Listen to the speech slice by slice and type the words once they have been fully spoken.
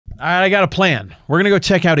All right, I got a plan. We're going to go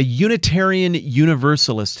check out a Unitarian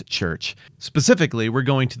Universalist church. Specifically, we're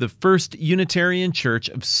going to the First Unitarian Church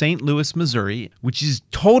of St. Louis, Missouri, which is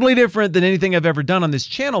totally different than anything I've ever done on this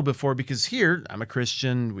channel before, because here, I'm a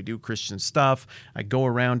Christian, we do Christian stuff, I go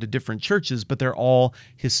around to different churches, but they're all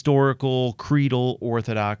historical, creedal,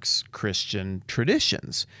 Orthodox Christian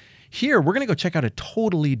traditions. Here, we're going to go check out a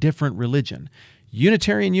totally different religion.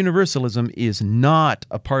 Unitarian Universalism is not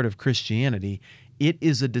a part of Christianity. It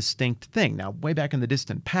is a distinct thing. Now, way back in the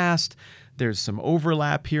distant past, there's some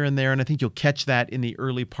overlap here and there, and I think you'll catch that in the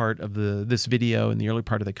early part of this video, in the early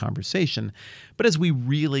part of the conversation. But as we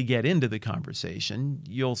really get into the conversation,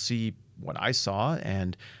 you'll see what I saw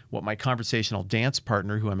and what my conversational dance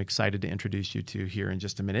partner, who I'm excited to introduce you to here in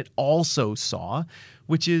just a minute, also saw,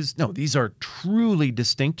 which is, no, these are truly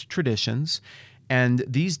distinct traditions, and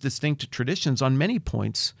these distinct traditions on many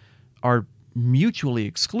points are mutually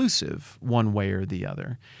exclusive one way or the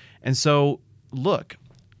other. And so, look,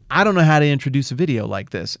 I don't know how to introduce a video like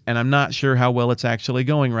this, and I'm not sure how well it's actually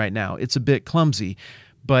going right now. It's a bit clumsy,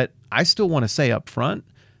 but I still want to say up front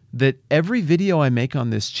that every video I make on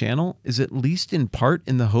this channel is at least in part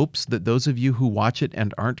in the hopes that those of you who watch it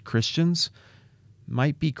and aren't Christians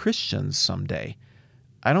might be Christians someday.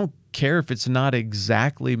 I don't care if it's not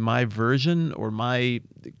exactly my version or my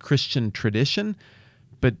Christian tradition,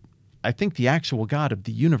 but I think the actual God of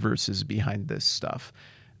the universe is behind this stuff.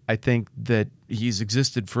 I think that he's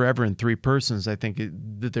existed forever in three persons. I think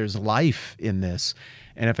that there's life in this.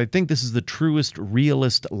 And if I think this is the truest,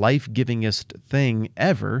 realest, life-givingest thing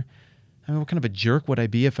ever, I mean, what kind of a jerk would I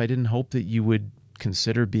be if I didn't hope that you would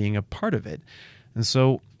consider being a part of it? And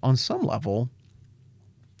so, on some level,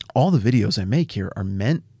 all the videos I make here are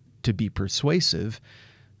meant to be persuasive.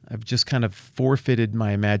 I've just kind of forfeited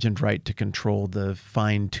my imagined right to control the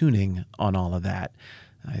fine-tuning on all of that.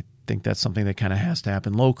 I think that's something that kind of has to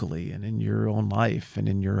happen locally and in your own life and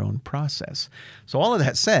in your own process. So all of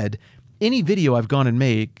that said, any video I've gone and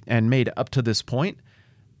made up to this point,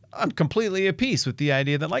 I'm completely at peace with the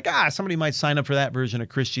idea that, like, somebody might sign up for that version of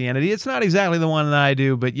Christianity. It's not exactly the one that I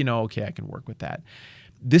do, but, you know, okay, I can work with that.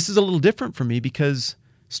 This is a little different for me because,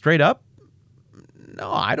 straight up, no,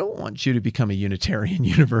 I don't want you to become a Unitarian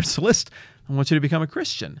Universalist. I want you to become a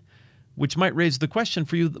Christian, which might raise the question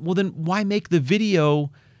for you, well, then why make the video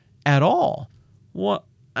at all? Well,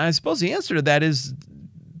 I suppose the answer to that is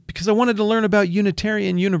because I wanted to learn about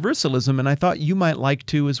Unitarian Universalism, and I thought you might like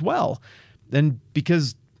to as well. And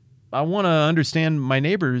because I want to understand my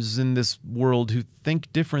neighbors in this world who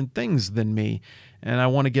think different things than me, and I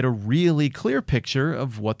want to get a really clear picture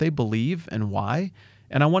of what they believe and why.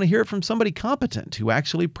 And I want to hear it from somebody competent who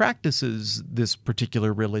actually practices this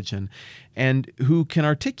particular religion and who can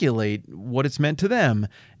articulate what it's meant to them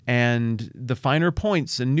and the finer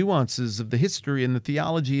points and nuances of the history and the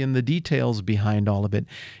theology and the details behind all of it.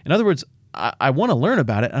 In other words, I want to learn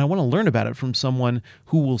about it, and I want to learn about it from someone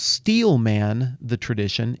who will steel man the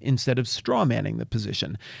tradition instead of straw manning the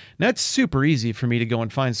position. Now, it's super easy for me to go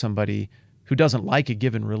and find somebody who doesn't like a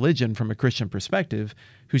given religion from a Christian perspective,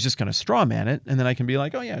 who's just going to straw man it, and then I can be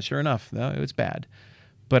like, oh yeah, sure enough, no, it's bad.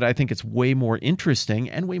 But I think it's way more interesting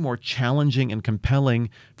and way more challenging and compelling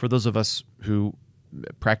for those of us who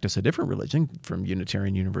practice a different religion from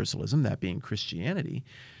Unitarian Universalism, that being Christianity,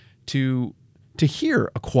 to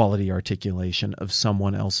hear a quality articulation of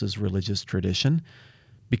someone else's religious tradition,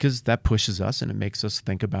 because that pushes us and it makes us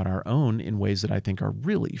think about our own in ways that I think are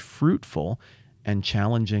really fruitful and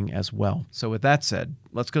challenging as well. So with that said,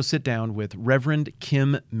 let's go sit down with Reverend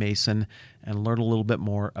Kim Mason and learn a little bit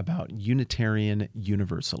more about Unitarian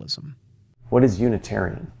Universalism. What is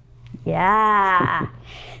Unitarian? Yeah.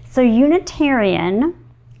 So Unitarian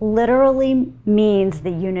literally means the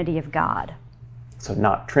unity of God. So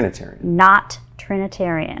not Trinitarian? Not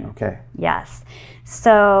Trinitarian. Okay. Yes.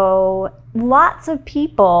 So lots of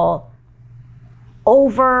people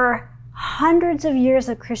over hundreds of years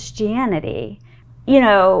of Christianity, you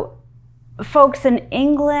know, folks in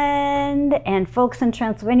England and folks in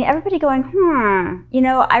Transylvania, everybody going, you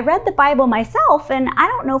know, I read the Bible myself and I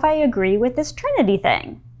don't know if I agree with this Trinity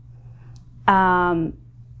thing.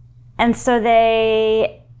 And so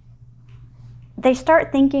they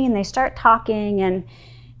start thinking and they start talking,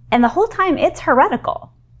 and the whole time it's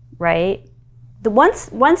heretical, right? Once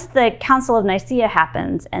the Council of Nicaea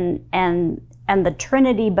happens and the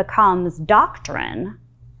Trinity becomes doctrine,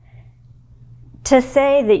 to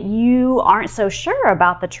say that you aren't so sure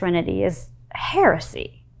about the Trinity is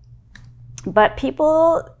heresy. But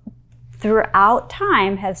people throughout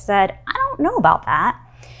time have said, I don't know about that.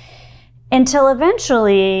 Until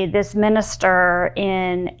eventually this minister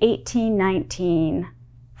in 1819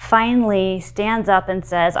 finally stands up and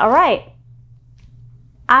says, all right,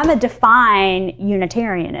 I'm going to define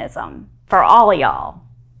Unitarianism for all of y'all.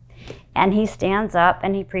 And he stands up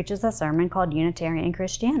and he preaches a sermon called Unitarian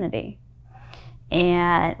Christianity,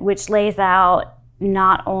 and which lays out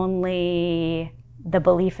not only the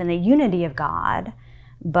belief in the unity of God,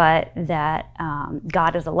 but that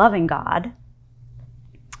God is a loving God,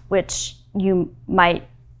 which you might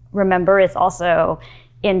remember is also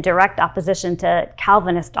in direct opposition to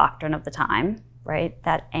Calvinist doctrine of the time, right?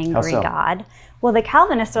 That angry How so? God. Well, the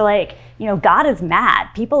Calvinists are like, God is mad.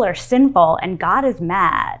 People are sinful and God is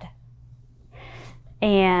mad.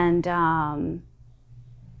 And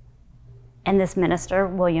this minister,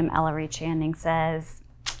 William Ellery Channing, says,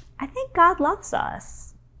 I think God loves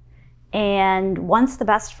us and wants the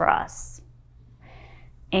best for us.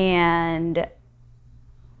 And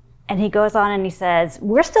he goes on and he says,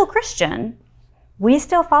 we're still Christian. We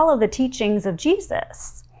still follow the teachings of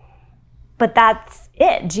Jesus. But that's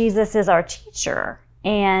it. Jesus is our teacher.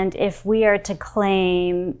 And if we are to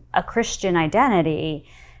claim a Christian identity,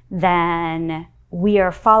 then we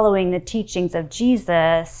are following the teachings of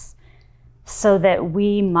Jesus so that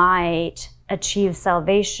we might achieve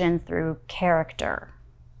salvation through character.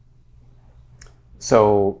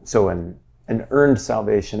 So an earned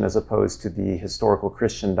salvation as opposed to the historical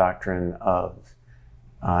Christian doctrine of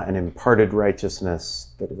an imparted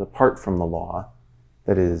righteousness that is apart from the law,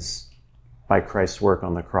 that is by Christ's work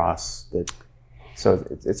on the cross. So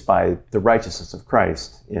it's by the righteousness of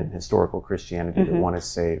Christ in historical Christianity that one is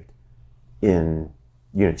saved. In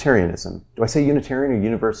Unitarianism, do I say Unitarian or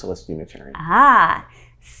Universalist Unitarian?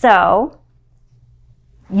 So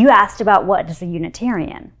you asked about what is a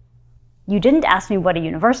Unitarian. You didn't ask me what a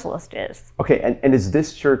Universalist is. Okay, and is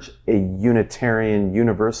this church a Unitarian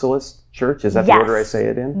Universalist church? Is that the order I say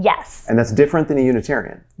it in? Yes. And that's different than a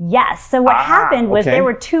Unitarian? Yes. So what happened was there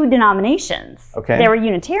were two denominations. Okay. There were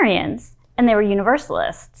Unitarians and they were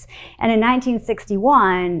Universalists. And in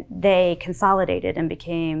 1961, they consolidated and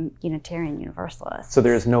became Unitarian Universalists. So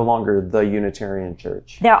there is no longer the Unitarian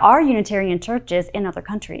church? There are Unitarian churches in other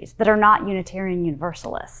countries that are not Unitarian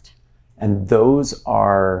Universalist. And those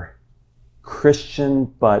are Christian,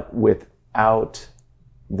 but without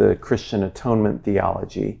the Christian atonement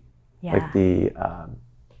theology, like the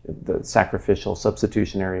sacrificial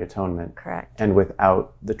substitutionary atonement. Correct. And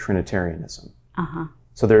without the Trinitarianism.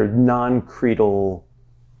 So they're non-creedal.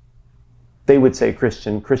 They would say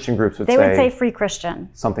Christian. Christian groups would say. They would say free Christian.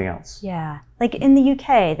 Something else. Yeah, like in the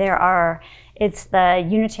UK, it's the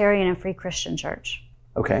Unitarian and Free Christian Church.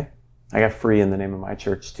 Okay, I got free in the name of my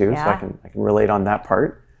church too, so I can relate on that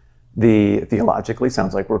part. The theologically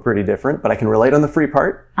sounds like we're pretty different, but I can relate on the free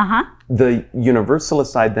part. The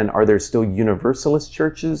Universalist side, then, are there still Universalist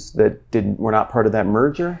churches that were not part of that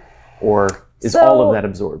merger, or is all of that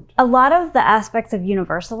absorbed? A lot of the aspects of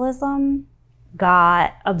Universalism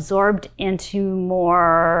got absorbed into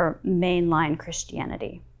more mainline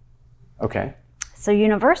Christianity. Okay. So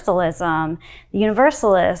Universalism, the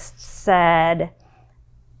Universalists said,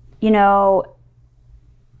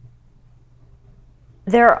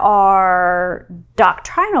 there are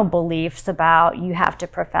doctrinal beliefs about you have to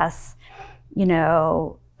profess,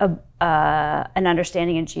 an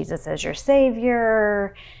understanding in Jesus as your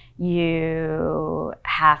Savior. You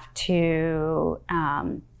have to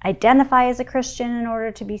identify as a Christian in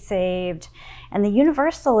order to be saved. And the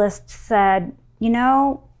Universalists said, we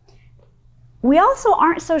also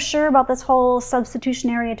aren't so sure about this whole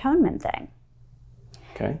substitutionary atonement thing.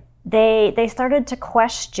 Okay. They started to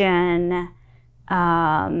question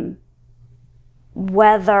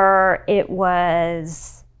whether it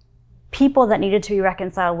was people that needed to be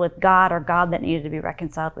reconciled with God or God that needed to be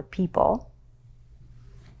reconciled with people.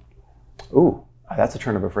 Ooh, that's a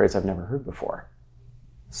turn of a phrase I've never heard before.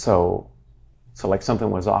 So like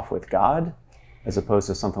something was off with God as opposed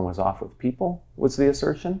to something was off with people, was the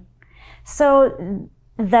assertion? So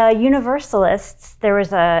the Universalists, there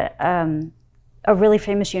was a really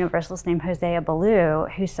famous Universalist named Hosea Ballou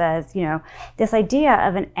who says, this idea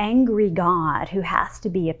of an angry God who has to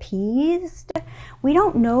be appeased, we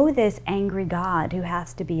don't know this angry God who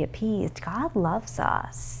has to be appeased. God loves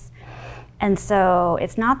us. And so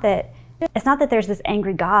it's not that there's this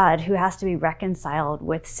angry God who has to be reconciled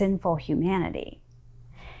with sinful humanity.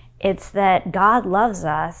 It's that God loves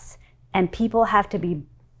us and people have to be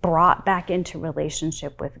brought back into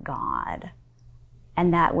relationship with God.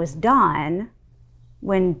 And that was done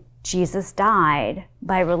when Jesus died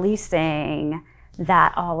by releasing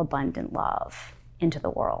that all-abundant love into the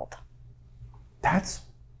world. That's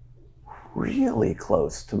really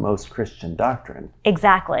close to most Christian doctrine.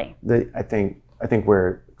 Exactly. I think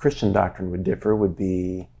where Christian doctrine would differ would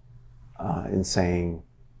be in saying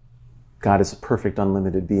God is a perfect,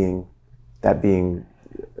 unlimited being, that being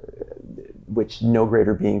which no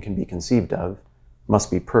greater being can be conceived of, must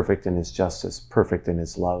be perfect in his justice, perfect in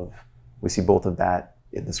his love. We see both of that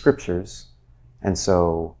in the scriptures. And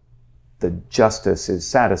so the justice is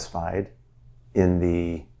satisfied in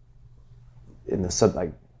the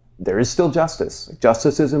like, there is still justice. Like,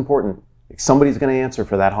 justice is important. Like, somebody's going to answer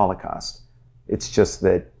for that Holocaust. It's just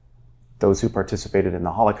that those who participated in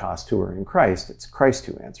the Holocaust who are in Christ, it's Christ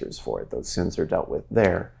who answers for it. Those sins are dealt with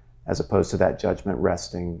there, as opposed to that judgment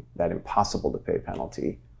resting, that impossible to pay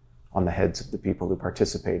penalty, on the heads of the people who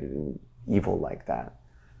participated in evil like that.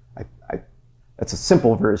 That's a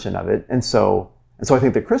simple version of it. And so I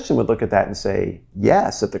think the Christian would look at that and say,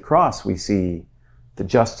 yes, at the cross we see the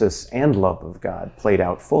justice and love of God played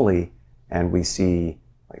out fully, and we see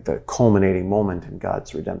like the culminating moment in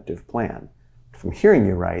God's redemptive plan. If I'm hearing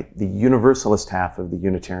you right, the Universalist half of the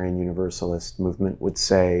Unitarian Universalist movement would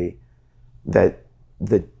say that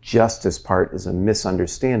the justice part is a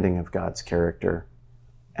misunderstanding of God's character,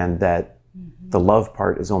 and that the love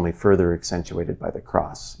part is only further accentuated by the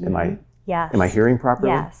cross. Yes. Am I hearing properly?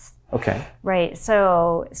 Yes. Okay. Right.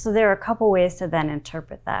 So there are a couple ways to then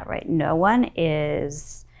interpret that, right? No one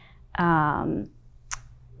is, God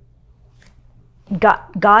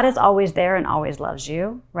is always there and always loves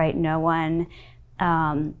you, right? No one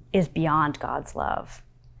is beyond God's love.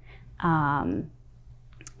 And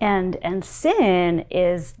sin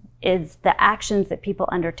is the actions that people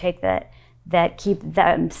undertake that keep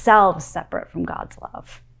themselves separate from God's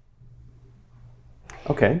love.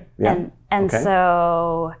 Okay. Yeah. And okay.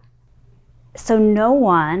 so no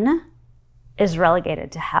one is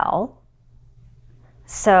relegated to hell.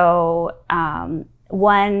 So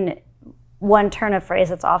one turn of phrase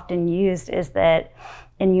that's often used is that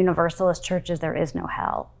in Universalist churches there is no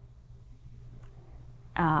hell.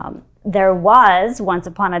 There was, once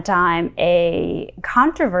upon a time, a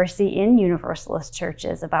controversy in Universalist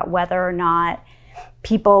churches about whether or not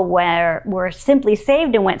people were simply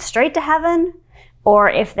saved and went straight to heaven, or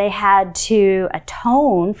if they had to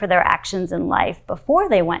atone for their actions in life before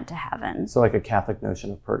they went to heaven. So like a Catholic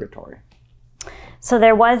notion of purgatory. So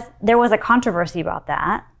there was a controversy about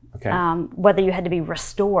that, Okay. whether you had to be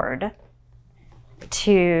restored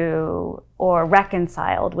to or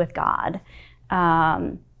reconciled with God.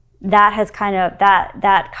 That has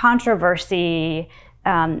that controversy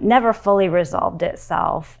never fully resolved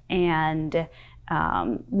itself, and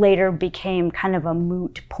later became kind of a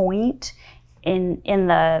moot point in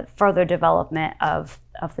the further development of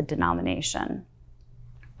the denomination.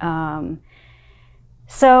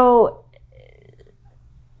 So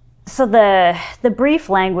the brief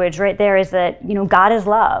language right there is that, God is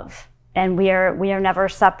love, and we are never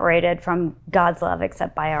separated from God's love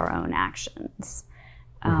except by our own actions.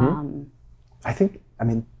 I think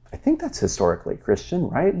that's historically Christian,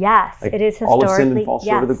 right? Yes, like, it is historically. All have sinned and fall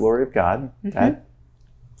short of the glory of God.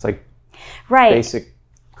 It's like right. Basic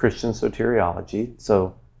Christian soteriology.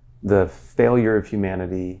 So the failure of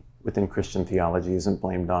humanity within Christian theology isn't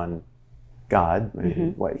blamed on God. I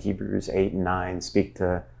mean, what Hebrews 8 and 9 speak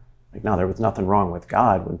to, like, no, there was nothing wrong with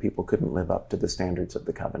God when people couldn't live up to the standards of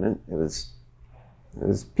the covenant. It was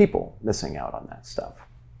people missing out on that stuff.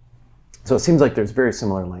 So it seems like there's very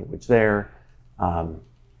similar language there.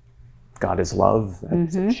 God is love.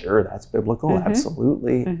 Sure, that's biblical.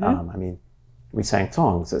 Absolutely. We sang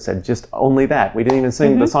songs that said just only that. We didn't even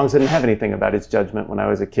sing, the songs didn't have anything about his judgment when I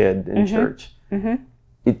was a kid in church.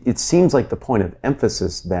 It seems like the point of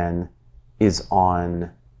emphasis then is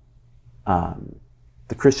on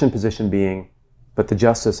the Christian position being, but the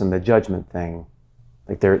justice and the judgment thing,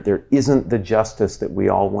 like there isn't the justice that we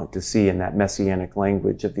all want to see in that messianic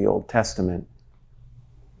language of the Old Testament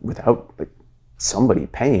without like somebody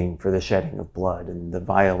paying for the shedding of blood and the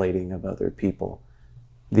violating of other people.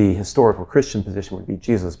 The historical Christian position would be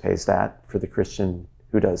Jesus pays that for the Christian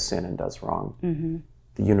who does sin and does wrong.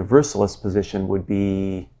 The Universalist position would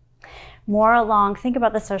be more along, think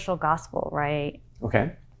about the social gospel, right?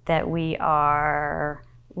 Okay. That we are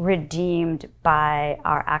redeemed by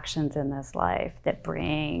our actions in this life that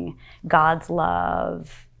bring God's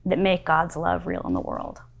love, that make God's love real in the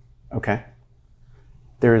world. Okay.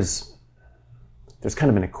 There's kind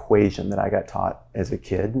of an equation that I got taught as a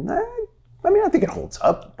kid. I think it holds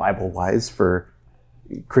up Bible-wise for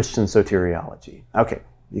Christian soteriology. Okay,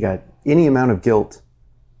 you got any amount of guilt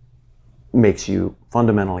makes you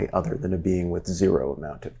fundamentally other than a being with zero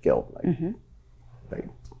amount of guilt. Like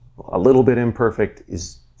a little bit imperfect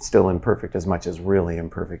is still imperfect as much as really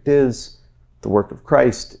imperfect is. The work of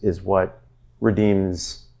Christ is what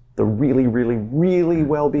redeems the really, really, really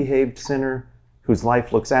well-behaved sinner whose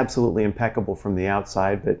life looks absolutely impeccable from the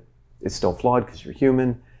outside, but is still flawed because you're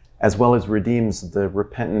human, as well as redeems the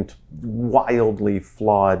repentant, wildly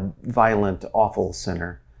flawed, violent, awful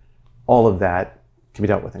sinner. All of that can be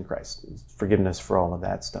dealt with in Christ. Forgiveness for all of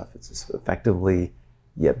that stuff. It's just effectively,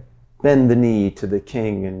 you bend the knee to the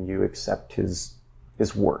king and you accept his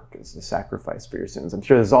work as the sacrifice for your sins. I'm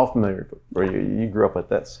sure this is all familiar for you. You grew up with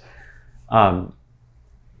this.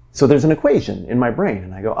 So there's an equation in my brain,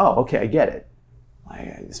 and I go, oh, okay, I get it.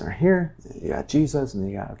 I start here, you got Jesus, and then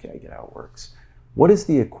you got, okay, I get how it works. What is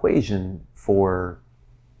the equation for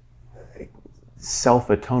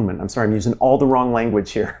self-atonement? I'm sorry, I'm using all the wrong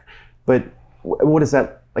language here, but what is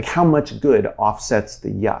that, like how much good offsets the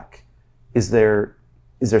yuck? Is there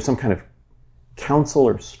some kind of counsel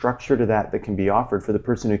or structure to that that can be offered for the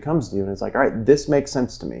person who comes to you and is like, all right, this makes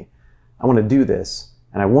sense to me. I want to do this,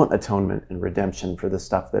 and I want atonement and redemption for the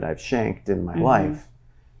stuff that I've shanked in my life.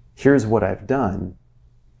 Here's what I've done.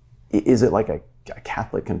 Is it like a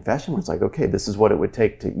Catholic confession where it's like, okay, this is what it would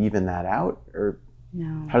take to even that out? Or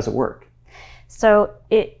No. How does it work? So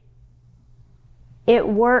it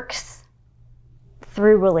works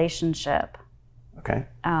through relationship. Okay.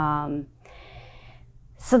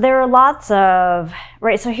 So there are lots of,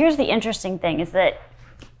 right, so here's the interesting thing is that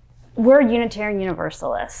we're Unitarian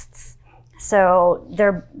Universalists. So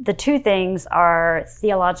the two things are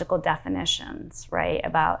theological definitions, right?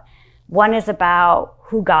 One is about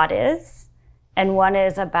who God is, and one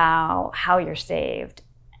is about how you're saved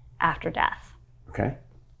after death. Okay.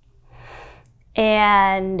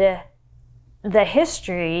 And the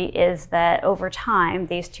history is that over time,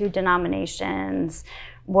 these two denominations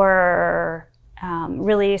were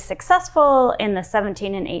really successful in the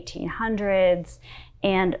 17 and 1800s.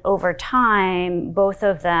 And over time, both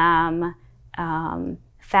of them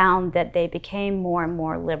found that they became more and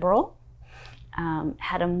more liberal,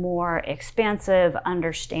 had a more expansive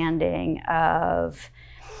understanding of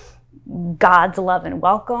God's love and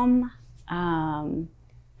welcome,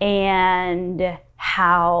 and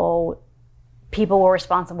how people were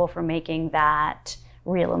responsible for making that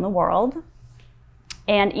real in the world.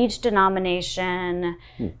 And each denomination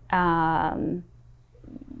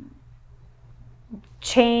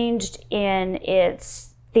changed in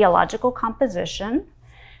its theological composition,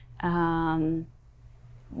 to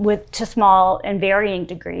small and varying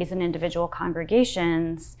degrees in individual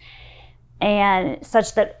congregations, and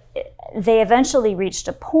such that they eventually reached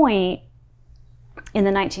a point in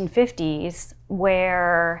the 1950s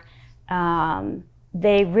where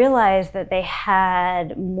they realized that they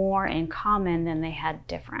had more in common than they had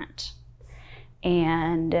different.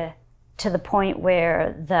 And to the point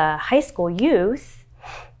where the high school youth,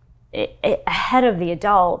 ahead of the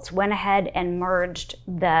adults, went ahead and merged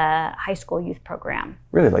the high school youth program.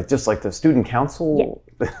 Really? Like just like the student council?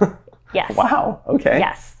 Yeah. Yes. Wow. Okay.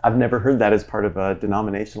 Yes. I've never heard that as part of a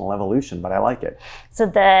denominational evolution, but I like it. So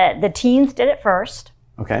the teens did it first.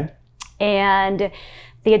 Okay. And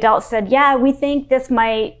the adults said, yeah, we think this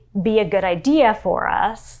might be a good idea for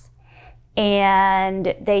us.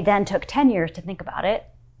 And they then took 10 years to think about it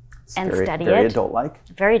and study it. Very adult-like.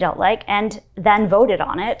 Very adult-like, and then voted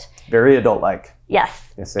on it. Very adult-like.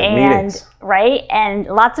 Yes. Yes, meetings. Right, and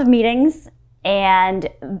lots of meetings, and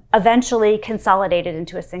eventually consolidated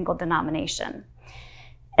into a single denomination.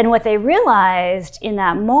 And what they realized in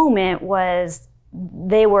that moment was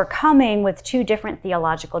they were coming with two different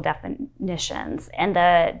theological definitions. And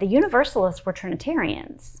the Universalists were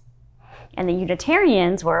Trinitarians. And the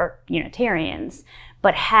Unitarians were Unitarians,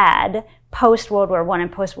 but had post-World War I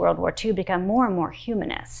and post-World War II become more and more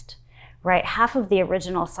humanist, right? Half of the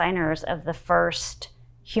original signers of the first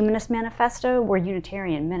Humanist Manifesto were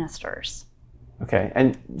Unitarian ministers. Okay,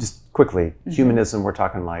 and just quickly, humanism, we're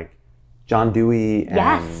talking like John Dewey and...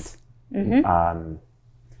 Yes.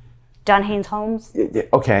 John Haynes Holmes.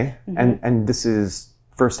 Okay, and this is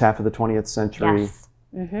first half of the 20th century. Yes.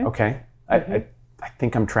 Okay, I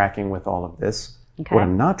think I'm tracking with all of this. Okay. What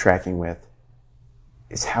I'm not tracking with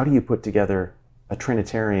is how do you put together a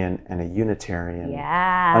Trinitarian and a Unitarian?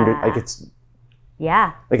 Yeah.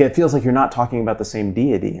 Like it feels like you're not talking about the same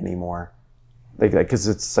deity anymore, because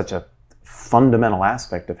it's such a fundamental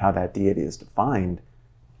aspect of how that deity is defined.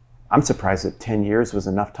 I'm surprised that 10 years was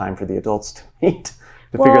enough time for the adults to meet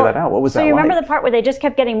to figure that out. What was that like? So you remember the part where they just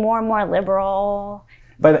kept getting more and more liberal?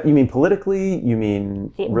 By that, you mean politically? You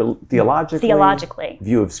mean theologically? Theologically.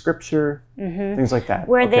 View of scripture? Things like that.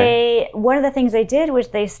 Where one of the things they did was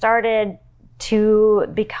they started to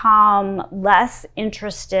become less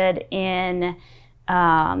interested in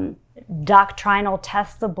doctrinal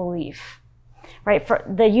tests of belief, right? For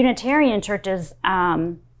the Unitarian churches,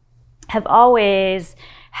 have always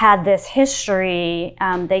had this history.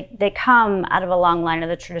 They come out of a long line of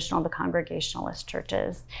the traditional, the Congregationalist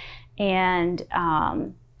churches, and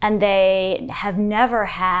they have never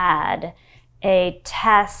had a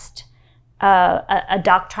test, a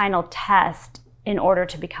doctrinal test, in order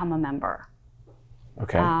to become a member.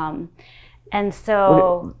 Okay. And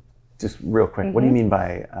so, just real quick, what do you mean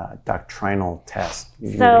by doctrinal test? Give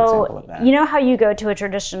me an so example of that. you know how you go to a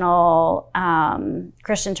traditional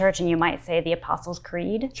Christian church and you might say the Apostles'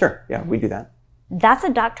 Creed? Sure. Yeah, we do that. That's a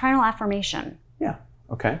doctrinal affirmation. Yeah.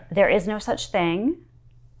 Okay. There is no such thing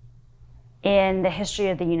in the history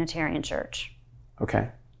of the Unitarian Church. Okay.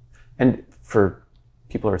 And for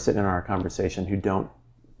people who are sitting in our conversation who don't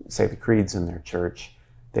say the creeds in their church,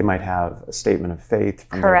 they might have a statement of faith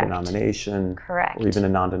from their denomination. Correct. Or even a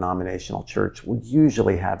non-denominational church will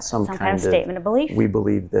usually have some kind of statement of belief. We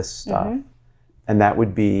believe this stuff. And that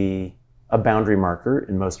would be a boundary marker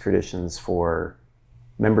in most traditions for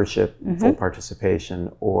membership, full participation,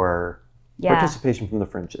 or participation from the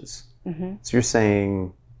fringes. So you're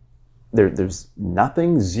saying there's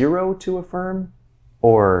nothing, zero to affirm?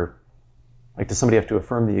 Or like, does somebody have to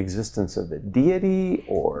affirm the existence of a deity,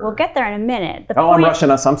 or? We'll get there in a minute. I'm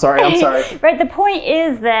rushing us. I'm sorry. Right. The point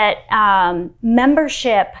is that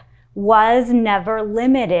membership was never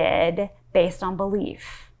limited based on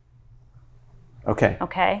belief. Okay.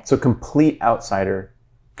 Okay. So complete outsider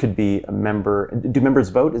could be a member. Do members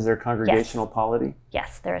vote? Is there congregational polity?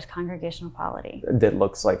 Yes, there is congregational polity. That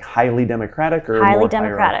looks like highly democratic or highly more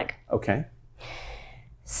democratic. Okay.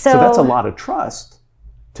 So that's a lot of trust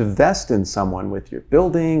to vest in someone with your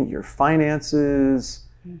building, your finances,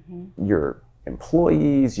 your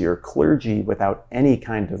employees, your clergy, without any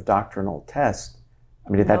kind of doctrinal test. I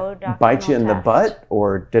mean, did that bite you in the butt,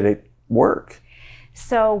 or did it work?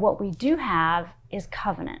 So what we do have is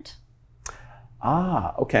covenant.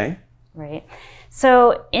 Ah, okay. Right.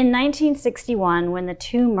 So in 1961, when the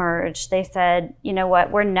two merged, they said, you know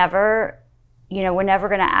what, we're never going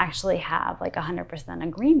to actually have like 100%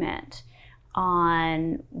 agreement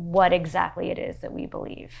on what exactly it is that we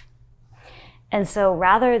believe. And so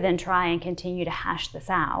rather than try and continue to hash this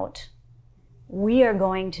out, we are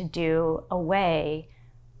going to do away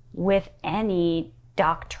with any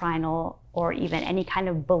doctrinal or even any kind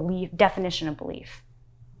of belief, definition of belief.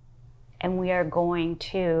 And we are going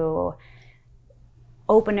to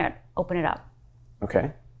open it up.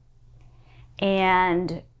 Okay.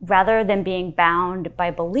 And rather than being bound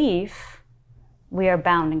by belief, we are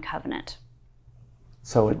bound in covenant.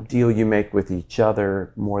 So a deal you make with each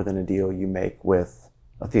other more than a deal you make with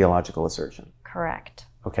a theological assertion. Correct.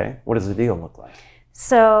 Okay. What does the deal look like?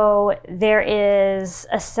 So there is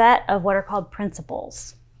a set of what are called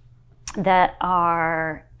principles that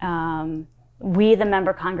are, we, the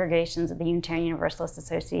member congregations of the Unitarian Universalist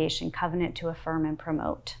Association, covenant to affirm and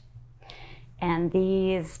promote. And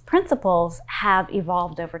these principles have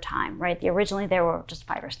evolved over time, right? Originally there were just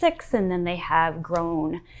 5 or 6, and then they have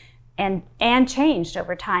grown and changed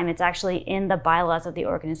over time. It's actually in the bylaws of the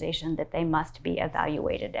organization that they must be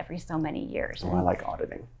evaluated every so many years. Oh, I like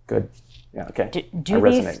auditing. Good. Yeah, okay. Do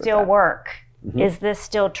these still work? Is this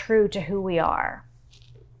still true to who we are?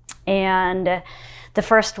 And the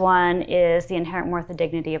first one is the inherent worth and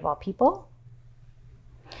dignity of all people.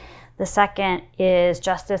 The second is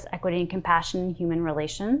justice, equity, and compassion in human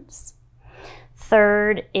relations.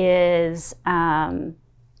 Third is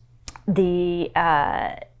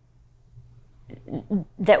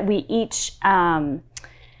that we each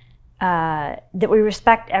that we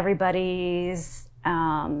respect everybody's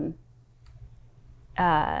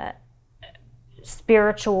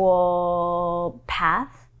spiritual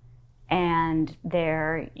path and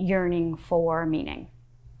their yearning for meaning.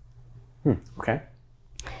 Okay.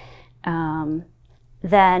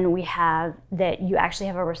 Then we have that you actually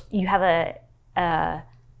have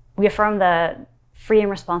we affirm the free and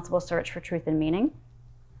responsible search for truth and meaning.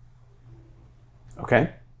 Okay.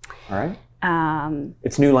 All right.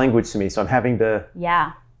 It's new language to me, so I'm having to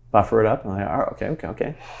buffer it up. I'm like, oh,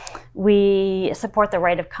 okay. We support the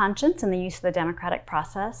right of conscience and the use of the democratic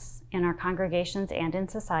process in our congregations and in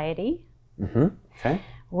society. Okay.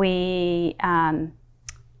 We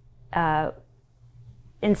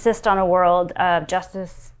insist on a world of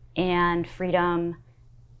justice and freedom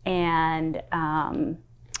and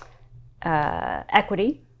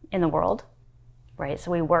equity in the world, right?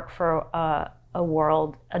 So we work for a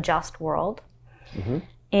just world.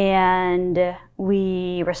 And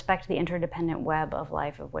we respect the interdependent web of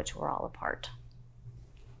life of which we're all a part.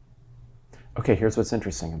 Okay, here's what's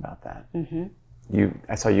interesting about that.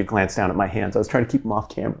 I saw you glance down at my hands. I was trying to keep them off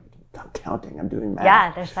camera. I'm counting, I'm doing math.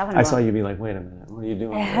 Yeah, there's 7 of them. I saw you be like, wait a minute, what are you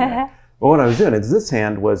doing? But what I was doing is this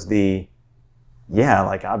hand was yeah,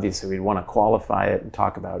 like obviously we'd want to qualify it and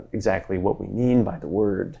talk about exactly what we mean by the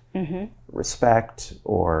word respect,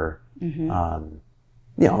 or, you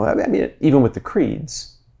know, I mean, even with the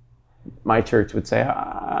creeds, my church would say,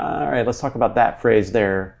 all right, let's talk about that phrase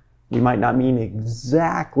there. We might not mean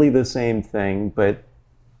exactly the same thing, but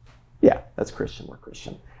yeah, that's Christian, we're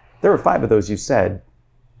Christian. There were 5 of those you said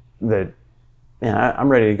that, man, I'm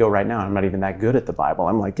ready to go right now. I'm not even that good at the Bible.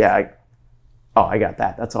 I'm like, yeah, I got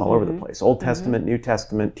that. That's all over the place. Old Testament, New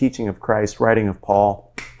Testament, teaching of Christ, writing of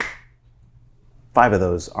Paul. 5 of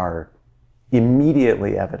those are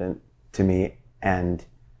immediately evident to me, and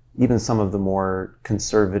even some of the more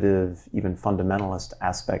conservative, even fundamentalist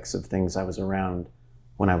aspects of things I was around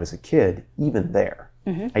when I was a kid, even there,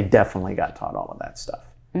 I definitely got taught all of that stuff.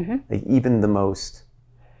 Like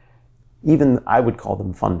even I would call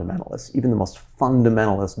them fundamentalists, even the most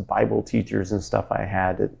fundamentalist Bible teachers and stuff I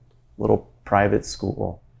had at little private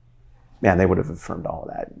school, man, they would have affirmed all of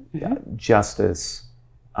that. Justice,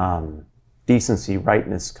 decency,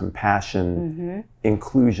 rightness, compassion,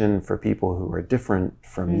 inclusion for people who are different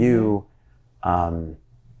from you. Not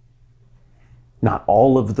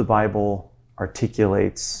all of the Bible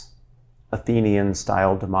articulates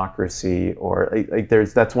Athenian-style democracy, or like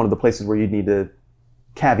that's one of the places where you need to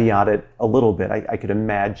caveat it a little bit. I could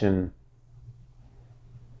imagine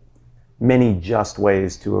many just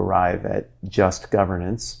ways to arrive at just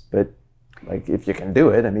governance, but like if you can do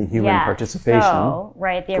it, I mean, human participation. So,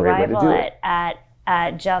 right, the arrival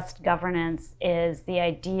at just governance is the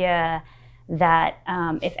idea that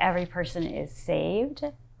if every person is saved,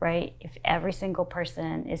 right, if every single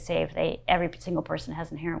person is saved, every single person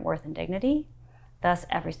has inherent worth and dignity, thus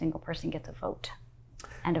every single person gets a vote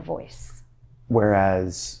and a voice.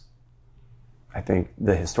 Whereas I think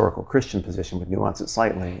the historical Christian position would nuance it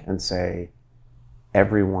slightly and say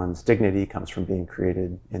everyone's dignity comes from being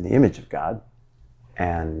created in the image of God,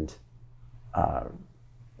 and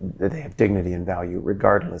that they have dignity and value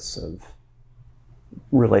regardless of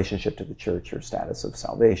relationship to the church or status of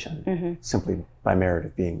salvation, simply by merit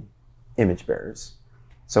of being image bearers.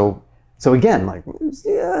 So again, like, it's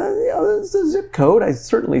a zip code. I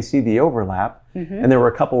certainly see the overlap. And there were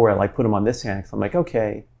a couple where I like put them on this hand, because I'm like,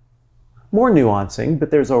 okay, more nuancing, but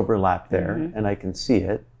there's overlap there, and I can see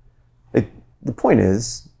it. The point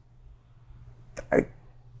is, a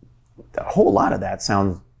whole lot of that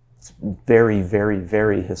sounds very, very,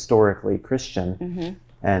 very historically Christian.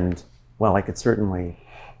 And, well, I could certainly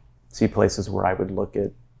see places where I would look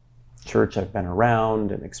at church I've been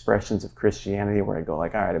around and expressions of Christianity where I go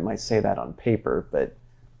like, all right, it might say that on paper, but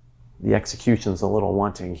the execution's a little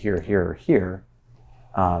wanting here, here, or here.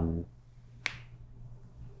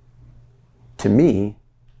 To me,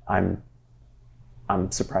 I'm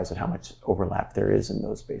surprised at how much overlap there is in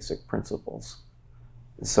those basic principles.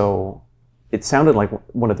 So it sounded like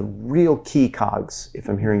one of the real key cogs, if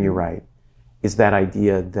I'm hearing you right, is that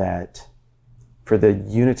idea that for the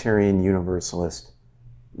Unitarian Universalist,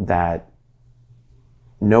 that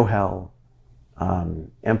no hell,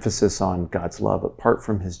 emphasis on God's love apart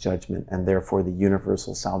from his judgment, and therefore the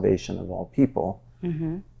universal salvation of all people,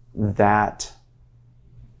 that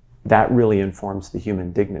really informs the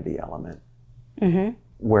human dignity element.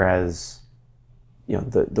 Whereas, you know,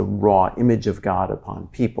 the raw image of God upon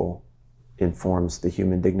people informs the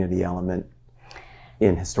human dignity element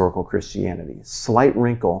in historical Christianity. Slight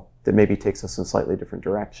wrinkle that maybe takes us in slightly different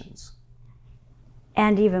directions.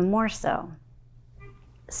 And even more so.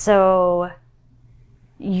 So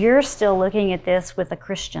you're still looking at this with a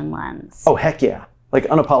Christian lens. Oh, heck yeah. Like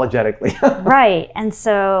unapologetically. Right. And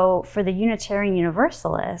so for the Unitarian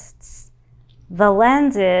Universalists, the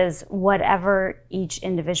lens is whatever each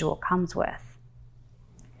individual comes with.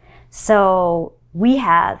 So we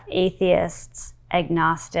have atheists,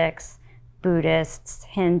 agnostics, Buddhists,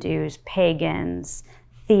 Hindus, pagans,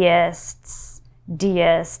 theists,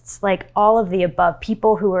 deists, like all of the above,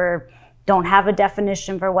 people who don't have a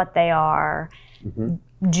definition for what they are,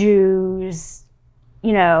 Jews,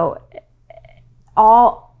 you know,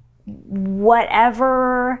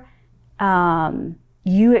 whatever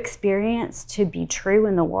you experience to be true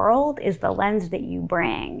in the world is the lens that you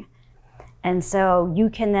bring. And so you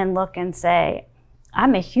can then look and say,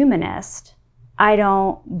 I'm a humanist. I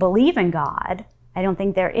don't believe in God. I don't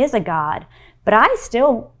think there is a God. But I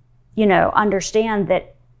still, you know, understand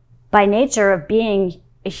that by nature of being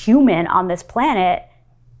a human on this planet,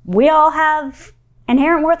 we all have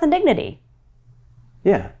inherent worth and dignity.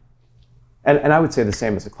 Yeah. And I would say the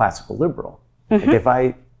same as a classical liberal. Like if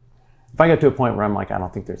I get to a point where I'm like, I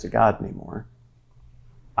don't think there's a God anymore,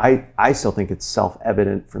 I still think it's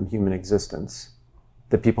self-evident from human existence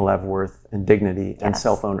that people have worth and dignity and Yes.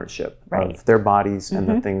 self-ownership Right. of their bodies and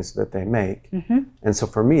the things that they make. And so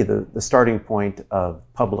for me, the starting point of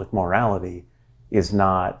public morality is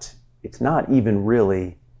not, it's not even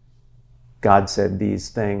really God said these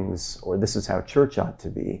things or this is how church ought to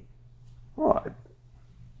be. Well,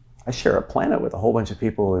 I share a planet with a whole bunch of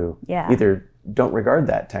people who Yeah. either don't regard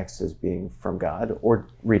that text as being from God or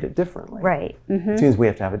read it differently. Right. Which means we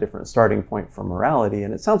have to have a different starting point for morality.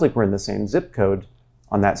 And it sounds like we're in the same zip code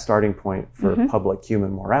on that starting point for public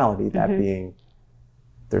human morality, that being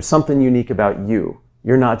there's something unique about you.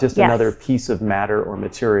 You're not just Yes. another piece of matter or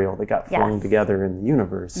material that got flung Yes. together in the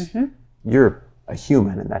universe. You're a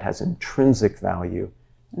human, and that has intrinsic value.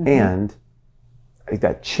 And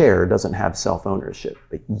that chair doesn't have self-ownership,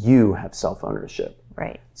 but you have self-ownership.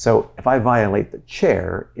 Right. So if I violate the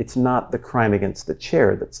chair, it's not the crime against the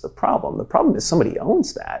chair that's the problem. The problem is somebody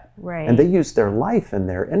owns that. Right. And they use their life and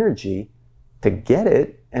their energy to get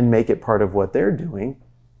it and make it part of what they're doing.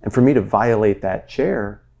 And for me to violate that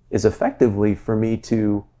chair is effectively for me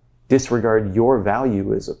to disregard your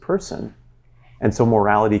value as a person. And so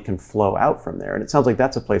morality can flow out from there. And it sounds like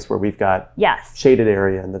that's a place where we've got Yes. shaded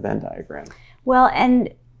area in the Venn diagram. Well, and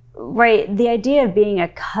right, the idea of being a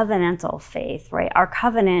covenantal faith, right? Our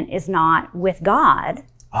covenant is not with God.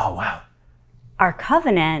 Oh, wow. Our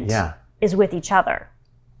covenant Yeah. is with each other.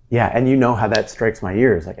 Yeah, and you know how that strikes my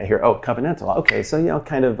ears. Like I hear, oh, covenantal. Okay, so,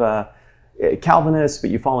 kind of Calvinist, but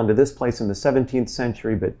you fall into this place in the 17th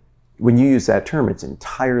century. But when you use that term, it's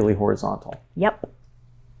entirely horizontal. Yep.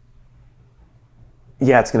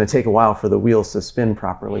 Yeah, it's going to take a while for the wheels to spin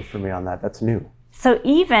properly for me on that. That's new. So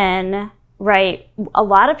even, right, a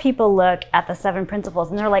lot of people look at the 7 principles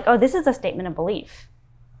and they're like, oh, this is a statement of belief.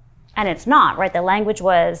 And it's not, right? The language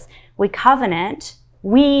was, we covenant,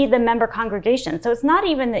 we, the member congregation. So it's not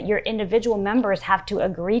even that your individual members have to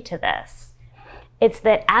agree to this. It's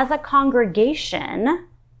that as a congregation,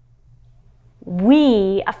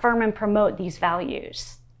 we affirm and promote these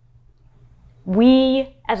values.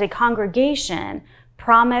 We, as a congregation,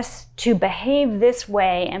 promise to behave this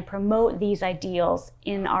way and promote these ideals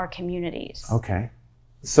in our communities. Okay.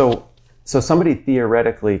 So somebody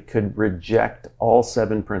theoretically could reject all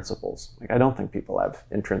 7 principles. Like, I don't think people have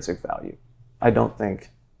intrinsic value. I don't think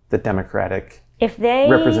the democratic If they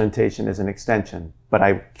representation is an extension, but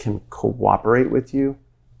I can cooperate with you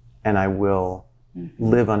and I will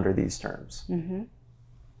live under these terms.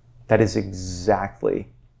 That is exactly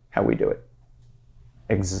how we do it.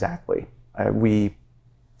 Exactly.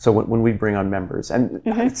 So when we bring on members, and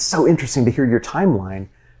it's so interesting to hear your timeline,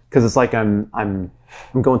 because it's like I'm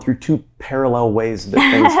going through 2 parallel ways that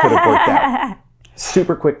things could have worked out.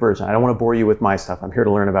 Super quick version. I don't want to bore you with my stuff. I'm here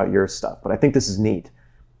to learn about your stuff, but I think this is neat.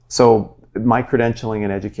 So my credentialing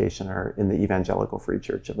and education are in the Evangelical Free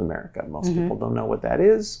Church of America. Most people don't know what that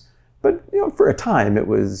is, but for a time it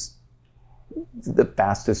was the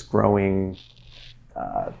fastest growing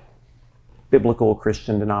biblical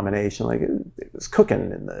Christian denomination. Like it was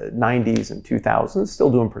cooking in the 90s and 2000s,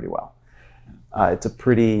 still doing pretty well. It's a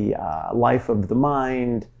pretty life of the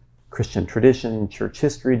mind, Christian tradition, church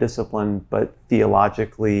history discipline, but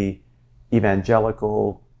theologically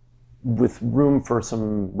evangelical, with room for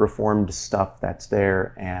some reformed stuff that's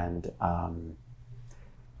there, and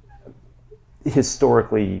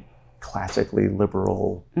historically, classically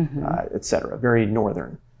liberal, etc. Very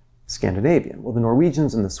northern Scandinavian. Well, the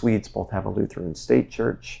Norwegians and the Swedes both have a Lutheran state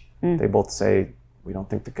church. They both say, we don't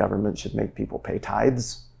think the government should make people pay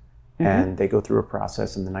tithes. And they go through a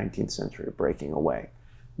process in the 19th century of breaking away.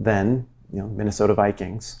 Then, Minnesota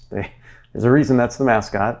Vikings, there's a reason that's the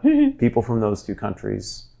mascot. People from those 2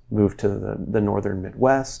 countries move to the northern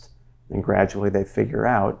Midwest, and gradually they figure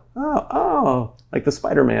out, like the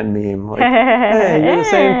Spider-Man meme, like, hey, you're the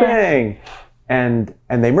same thing. And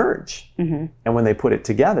they merge. And when they put it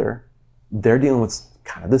together, they're dealing with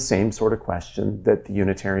kind of the same sort of question that the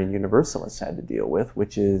Unitarian Universalists had to deal with,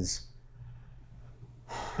 which is,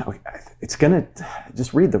 it's going to,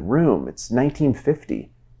 just read the room. It's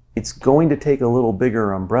 1950. It's going to take a little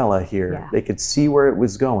bigger umbrella here. Yeah. They could see where it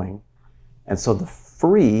was going. And so the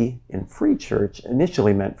free in free church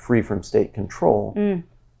initially meant free from state control.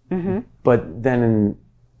 But then in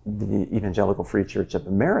the Evangelical Free Church of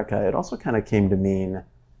America, it also kind of came to mean,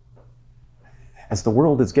 as the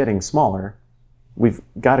world is getting smaller, we've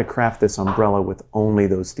got to craft this umbrella with only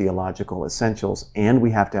those theological essentials, and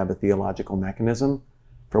we have to have a theological mechanism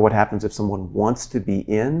for what happens if someone wants to be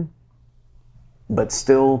in, but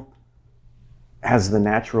still has the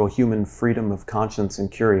natural human freedom of conscience and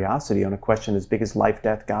curiosity on a question as big as life,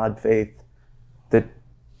 death, God, faith, that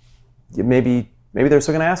maybe they're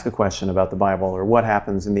still going to ask a question about the Bible or what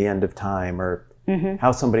happens in the end of time, or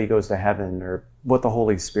how somebody goes to heaven or what the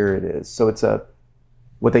Holy Spirit is. So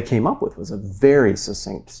what they came up with was a very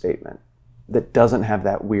succinct statement that doesn't have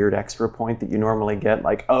that weird extra point that you normally get,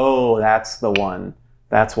 like, oh, that's the one.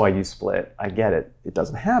 That's why you split. I get it. It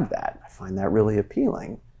doesn't have that. I find that really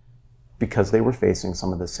appealing because they were facing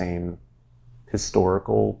some of the same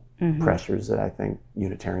historical pressures that I think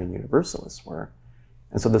Unitarian Universalists were.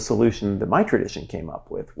 And so the solution that my tradition came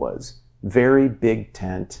up with was very big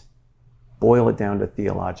tent, boil it down to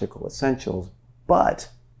theological essentials, but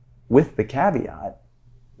with the caveat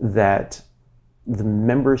that the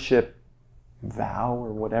membership vow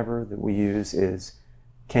or whatever that we use is,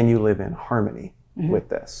 can you live in harmony with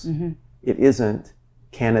this? It isn't,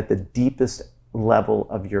 can at the deepest level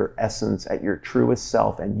of your essence, at your truest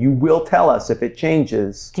self, and you will tell us if it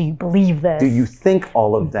changes. Do you believe this? Do you think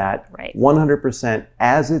all of that 100%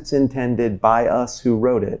 as it's intended by us who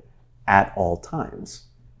wrote it at all times?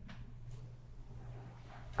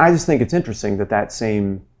 I just think it's interesting that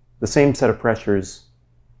the same set of pressures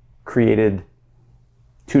created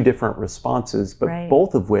two different responses, but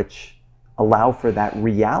both of which allow for that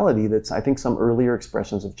reality that's, I think, some earlier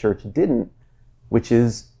expressions of church didn't, which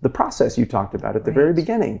is the process you talked about at the very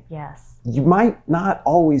beginning. Yes. You might not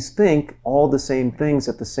always think all the same things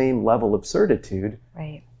at the same level of certitude.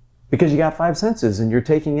 Right. Because you got five senses and you're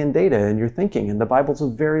taking in data and you're thinking, and the Bible's a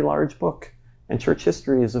very large book and church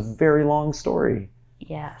history is a very long story.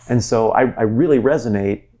 Yes. And so I really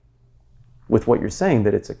resonate with what you're saying,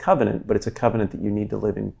 that it's a covenant, but it's a covenant that you need to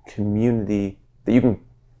live in community, that you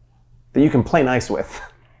can play nice with,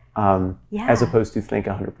 as opposed to think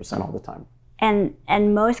 100% all the time. And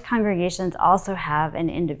most congregations also have an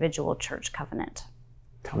individual church covenant.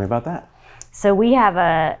 Tell me about that. So we have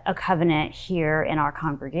a covenant here in our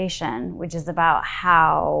congregation, which is about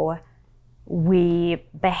how we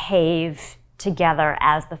behave together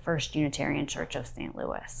as the First Unitarian Church of St.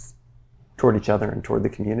 Louis. Toward each other and toward the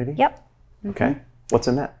community? Yep. Okay. What's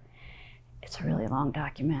in that? It's a really long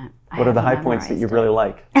document. What are the high points that you really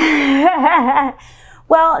like?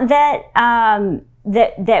 Well,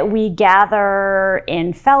 that we gather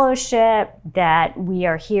in fellowship, that we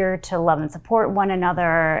are here to love and support one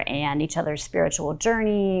another and each other's spiritual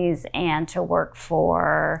journeys, and to work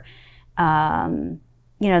for,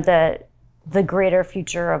 the greater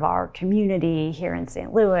future of our community here in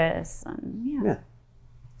St. Louis. And,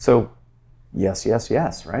 So, yes,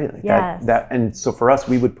 right? Like yes. And so for us,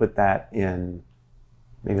 we would put that in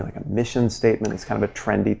maybe like a mission statement. It's kind of a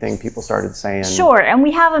trendy thing people started saying. Sure, and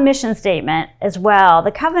we have a mission statement as well.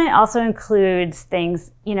 The covenant also includes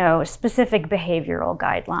things, specific behavioral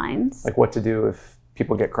guidelines. Like what to do if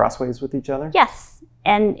people get crossways with each other? Yes.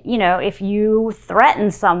 And, if you threaten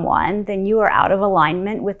someone, then you are out of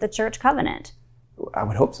alignment with the church covenant. I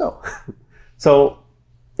would hope so. So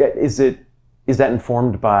is that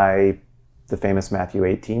informed by the famous Matthew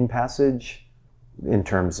 18 passage in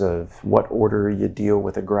terms of what order you deal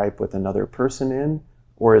with a gripe with another person in?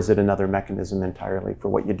 Or is it another mechanism entirely for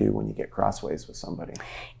what you do when you get crossways with somebody?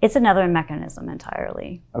 It's another mechanism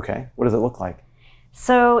entirely. Okay. What does it look like?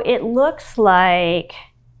 So it looks like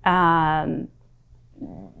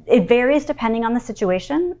it varies depending on the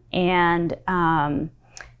situation and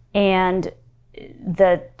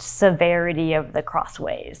the severity of the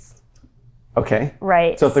crossways. Okay.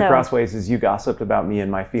 Right. So if the crossways is you gossiped about me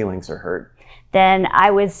and my feelings are hurt, then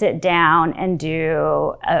I would sit down and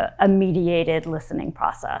do a mediated listening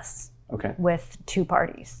process. Okay. With two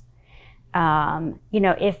parties.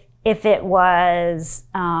 If it was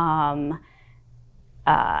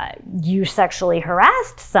you sexually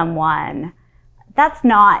harassed someone,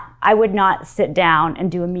 I would not sit down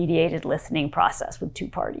and do a mediated listening process with two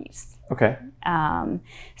parties. Okay.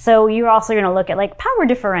 So you're also going to look at like power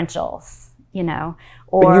differentials,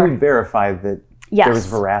 or. But you would verify that yes. there was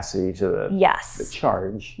veracity to the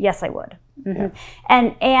charge. Yes, I would. Mm-hmm. Yeah.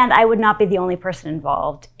 And I would not be the only person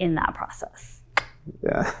involved in that process.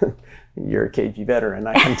 Yeah. You're a KG veteran,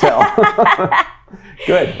 I can tell.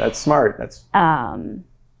 Good. That's smart. That's.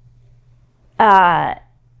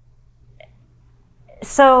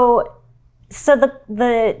 So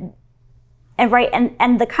the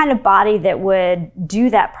kind of body that would do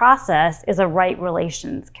that process is a right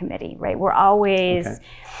relations committee, right? We're always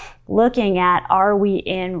looking at, are we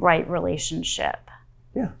in right relationship?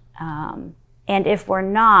 Yeah. And if we're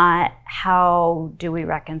not, how do we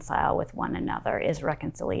reconcile with one another? Is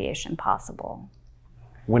reconciliation possible?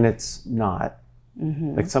 When it's not,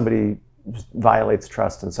 like somebody violates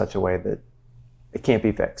trust in such a way that it can't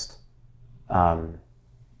be fixed.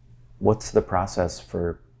 What's the process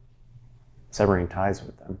for severing ties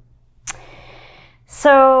with them?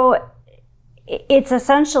 So It's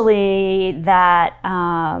essentially that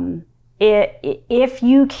if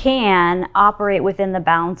you can operate within the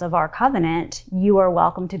bounds of our covenant, you are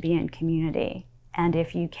welcome to be in community. And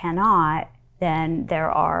if you cannot, then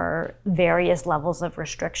there are various levels of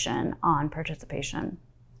restriction on participation.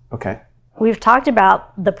 Okay. We've talked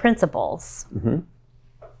about the principles,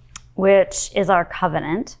 which is our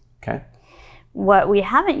covenant. Okay. What we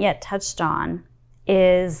haven't yet touched on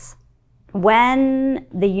is when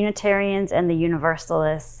the Unitarians and the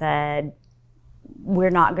Universalists said,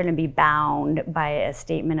 we're not going to be bound by a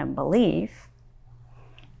statement of belief,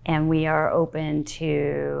 and we are open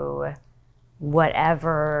to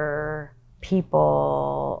whatever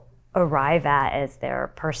people arrive at as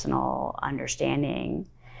their personal understanding.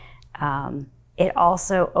 It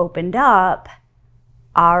also opened up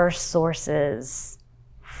our sources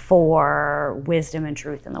for wisdom and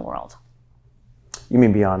truth in the world. You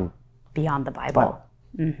mean beyond the Bible.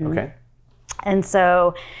 Okay. And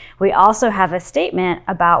so we also have a statement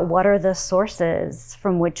about what are the sources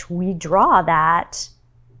from which we draw that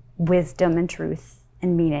wisdom and truth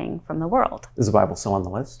and meaning from the world. Is the Bible still on the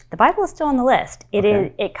list? The Bible is still on the list.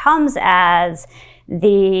 Okay. It comes as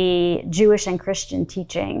the Jewish and Christian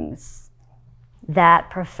teachings that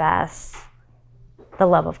profess the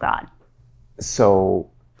love of God.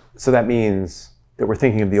 So that means that we're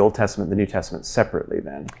thinking of the Old Testament and the New Testament separately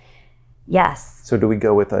then? Yes. So do we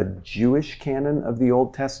go with a Jewish canon of the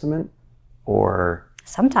Old Testament or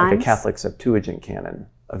Sometimes. like a Catholic Septuagint canon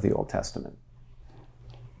of the Old Testament?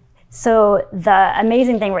 So the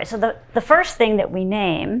amazing thing, right? So the first thing that we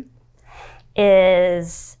name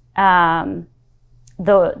is the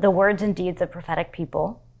words and deeds of prophetic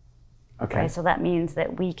people. Okay. Right? So that means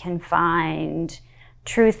that we can find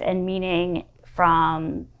truth and meaning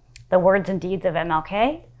from the words and deeds of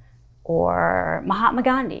MLK or Mahatma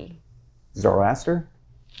Gandhi, Zoroaster?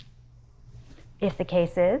 if the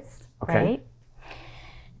case is, Okay.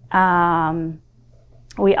 right?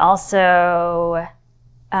 We also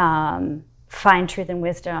find truth and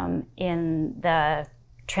wisdom in the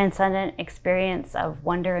transcendent experience of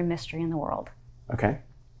wonder and mystery in the world. Okay.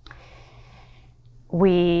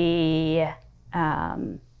 We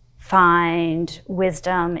find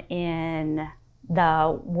wisdom in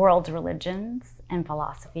the world's religions and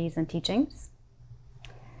philosophies and teachings.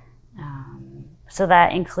 So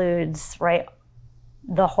that includes, right,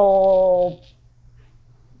 the whole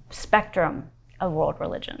spectrum of world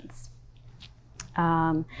religions.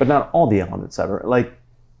 But not all the elements of it. Like,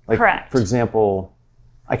 Correct. For example,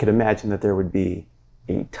 I could imagine that there would be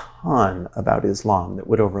a ton about Islam that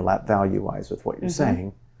would overlap value-wise with what you're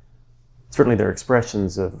saying. Certainly there are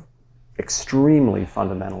expressions of extremely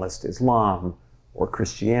fundamentalist Islam or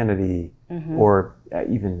Christianity or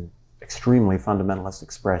even extremely fundamentalist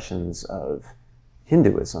expressions of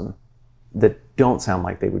Hinduism that don't sound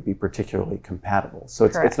like they would be particularly compatible. So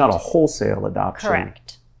it's not a wholesale adoption.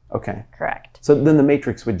 Correct. Okay. Correct. So then the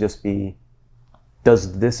matrix would just be,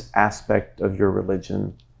 does this aspect of your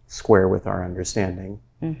religion square with our understanding?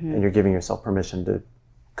 And you're giving yourself permission to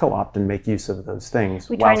co-opt and make use of those things.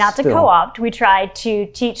 We try not to co-opt. We try to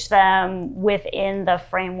teach them within the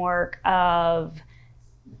framework of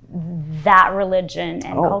that religion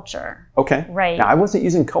and culture. Okay. Right. Now, I wasn't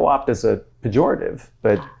using co-opt as a pejorative,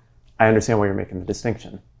 but I understand why you're making the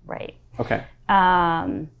distinction. Right. Okay.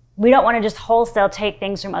 We don't want to just wholesale take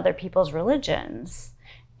things from other people's religions.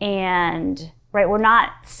 And, right, we're not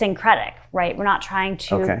syncretic, right? We're not trying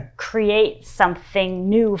to create something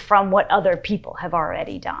new from what other people have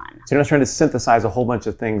already done. So you're not trying to synthesize a whole bunch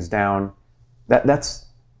of things down. That's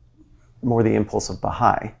more the impulse of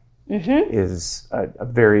Baha'i, is a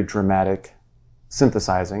very dramatic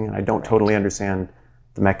synthesizing, and I don't totally understand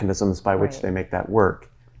the mechanisms by which they make that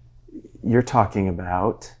work. You're talking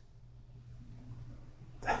about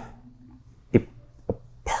a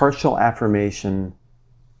partial affirmation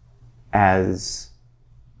as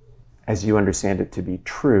you understand it to be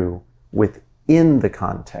true within the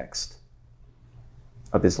context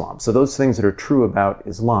of Islam. So those things that are true about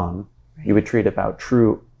Islam, you would treat about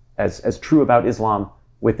true as true about Islam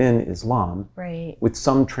within Islam, with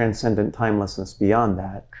some transcendent timelessness beyond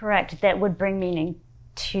that. Correct. That would bring meaning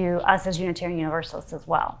to us as Unitarian Universalists as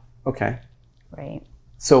well. Okay. Right.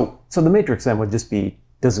 So the matrix then would just be,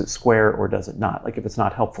 does it square or does it not? Like if it's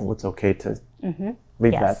not helpful, it's okay to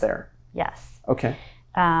leave that there. Yes. Okay.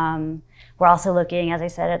 We're also looking, as I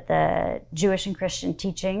said, at the Jewish and Christian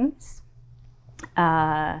teachings.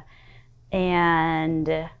 And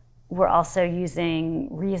we're also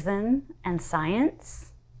using reason and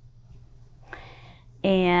science.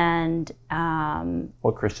 And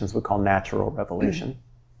what Christians would call natural revelation.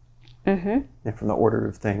 Mm-hmm. And from the order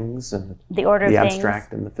of things and The order of the things.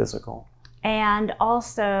 abstract and the physical. And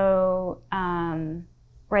also,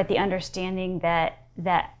 right, the understanding that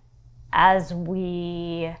as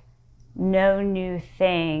we know new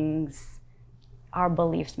things, our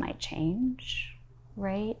beliefs might change,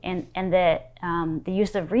 right? And that the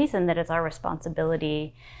use of reason, that it's our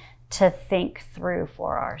responsibility to think through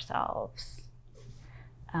for ourselves.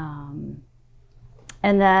 And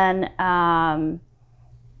then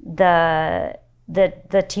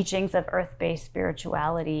the teachings of earth-based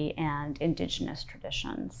spirituality and indigenous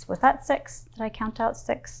traditions. Was that 6? Did I count out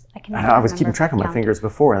 6? I was keeping track of my fingers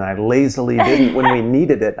before, and I lazily didn't when we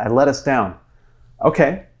needed it. I let us down.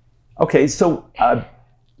 Okay. So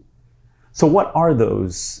what are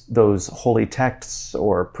those holy texts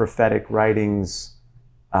or prophetic writings?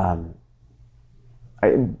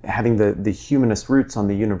 Having the humanist roots on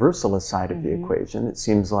the universalist side of the equation, it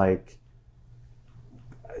seems like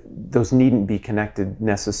those needn't be connected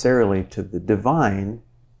necessarily to the divine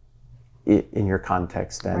in your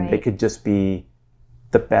context then. Right. They could just be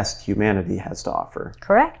the best humanity has to offer.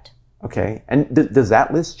 Correct. Okay. And does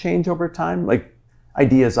that list change over time? Like,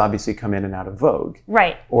 ideas obviously come in and out of vogue.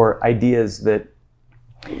 Right. Or ideas that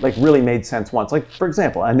like really made sense once. Like, for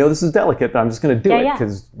example, I know this is delicate, but I'm just going to do it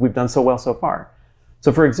because we've done so well so far.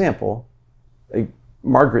 So for example,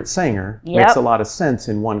 Margaret Sanger makes a lot of sense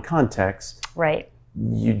in one context. Right.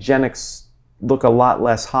 Eugenics look a lot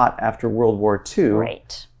less hot after World War II.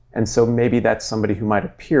 Right. And so maybe that's somebody who might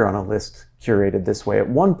appear on a list curated this way at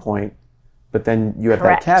one point, but then you have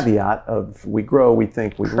that caveat of we grow, we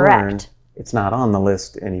think, we learn. It's not on the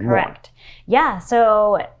list anymore. Correct. Yeah,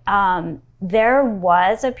 so there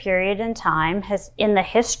was a period in time in the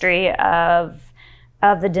history of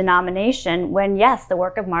the denomination when, yes, the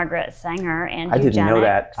work of Margaret Sanger and I didn't know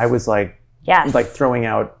that. I was like, throwing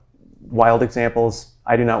out wild examples.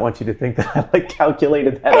 I do not want you to think that I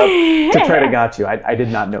calculated that up to try to got you. I did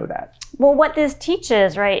not know that. Well, what this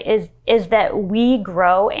teaches, right, is that we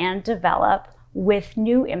grow and develop with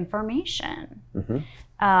new information.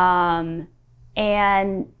 And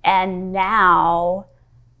now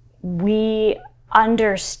we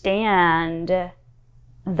understand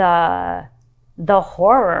the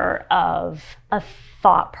horror of a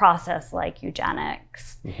thought process like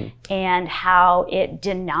eugenics and how it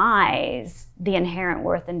denies the inherent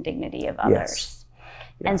worth and dignity of others. Yes.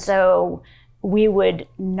 And so we would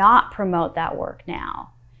not promote that work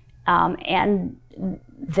now. And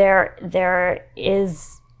there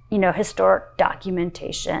is, historic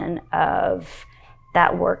documentation of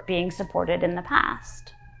that work being supported in the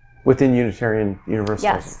past. Within Unitarian Universalism?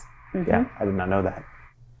 Yes. Yeah, I did not know that.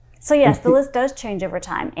 So yes, the list does change over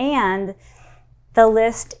time, and the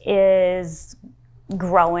list is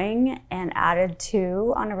growing and added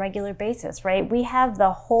to on a regular basis, right? We have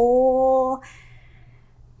the whole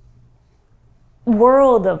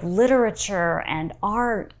world of literature and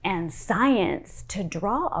art and science to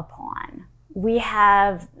draw upon. We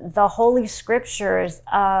have the holy scriptures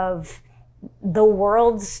of the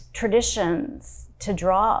world's traditions to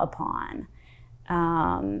draw upon.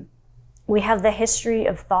 We have the history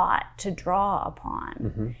of thought to draw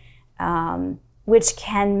upon, which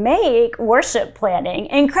can make worship planning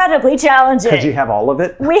incredibly challenging. Because you have all of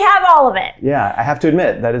it? We have all of it. Yeah, I have to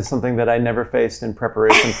admit, that is something that I never faced in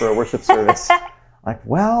preparation for a worship service. Like,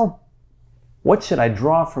 well, what should I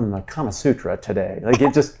draw from the Kama Sutra today? Like,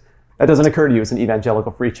 that doesn't occur to you as an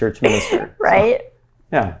evangelical free church minister. Right.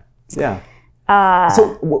 So, yeah.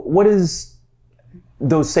 So what is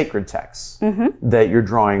those sacred texts that you're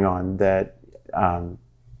drawing on that,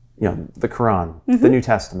 the Quran, the New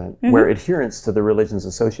Testament, where adherents to the religions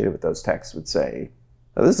associated with those texts would say,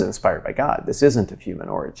 oh, this is inspired by God. This isn't of human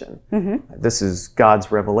origin. This is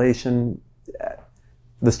God's revelation.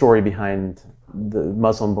 The story behind the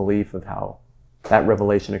Muslim belief of how that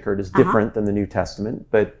revelation occurred is different than the New Testament,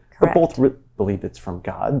 but both believe it's from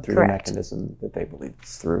God through the mechanism that they believe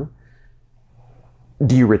it's through.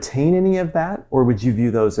 Do you retain any of that, or would you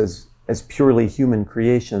view those as purely human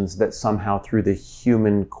creations that somehow through the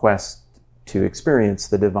human quest to experience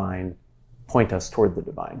the divine point us toward the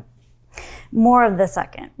divine? More of the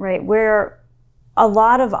second, right? Where a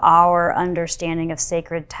lot of our understanding of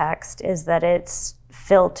sacred text is that it's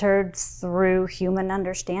filtered through human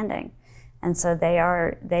understanding. And so they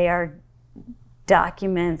are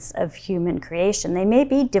documents of human creation. They may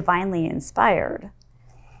be divinely inspired.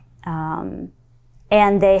 And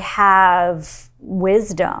they have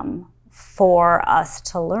wisdom for us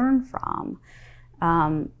to learn from.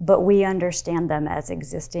 But we understand them as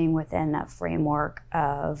existing within a framework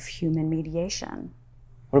of human mediation.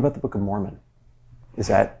 What about the Book of Mormon? Is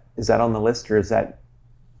that on the list, or is that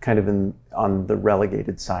kind of on the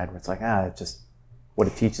relegated side where it's like, it just, what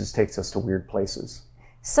it teaches takes us to weird places?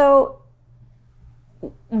 So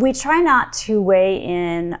we try not to weigh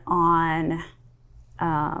in on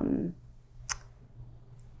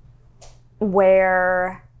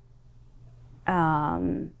where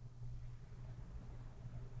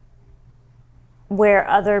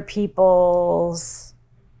other people's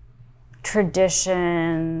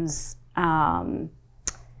traditions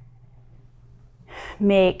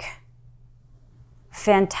make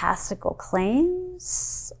fantastical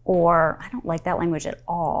claims, or I don't like that language at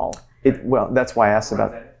all. Well, that's why I asked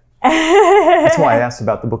about that's why I asked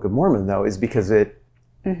about the Book of Mormon, though, is because it's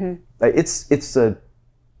a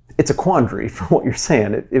quandary for what you're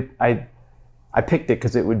saying. I picked it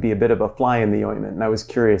because it would be a bit of a fly in the ointment, and I was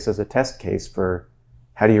curious as a test case for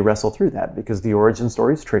how do you wrestle through that, because the origin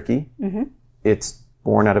story is tricky. It's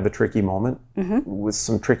born out of a tricky moment with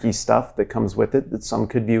some tricky stuff that comes with it that some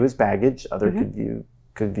could view as baggage, other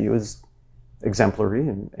could view as exemplary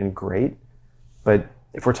and great. But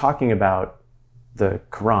if we're talking about the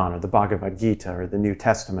Quran or the Bhagavad Gita or the New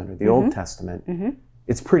Testament or the Old Testament,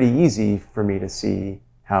 it's pretty easy for me to see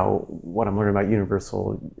how what I'm learning about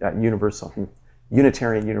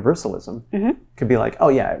Unitarian Universalism could be like, oh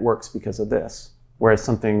yeah, it works because of this. Whereas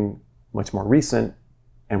something much more recent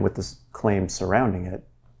and with this claim surrounding it,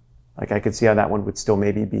 like I could see how that one would still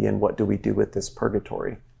maybe be in what do we do with this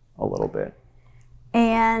purgatory a little bit.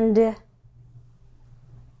 And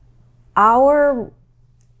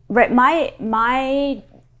my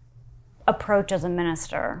approach as a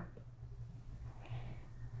minister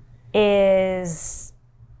is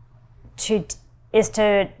to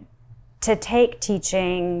take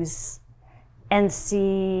teachings and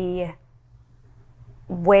see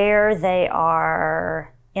where they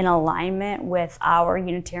are in alignment with our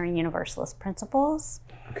Unitarian Universalist principles,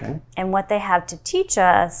 and what they have to teach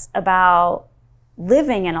us about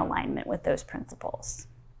living in alignment with those principles.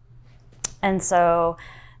 And so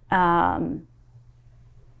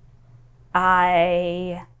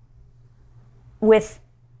with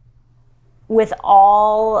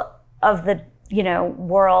all of the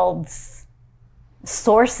world's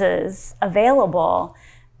sources available,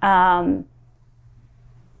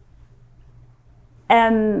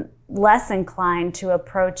 am less inclined to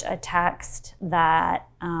approach a text that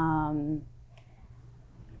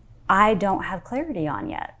I don't have clarity on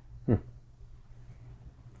yet.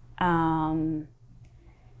 And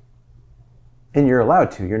you're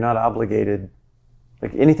allowed to. You're not obligated.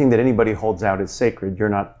 Like anything that anybody holds out as sacred, you're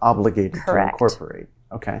not obligated to incorporate.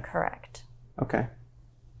 Okay. Correct. Okay.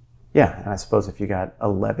 Yeah, and I suppose if you got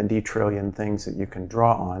 11 trillion things that you can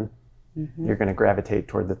draw on, you're going to gravitate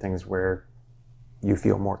toward the things where you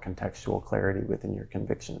feel more contextual clarity within your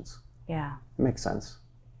convictions. Yeah. It makes sense.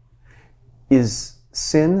 Is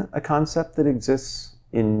sin a concept that exists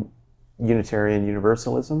in Unitarian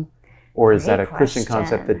Universalism? Or is that a Christian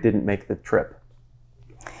concept that didn't make the trip?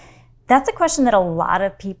 That's a question that a lot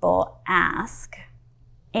of people ask.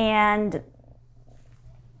 And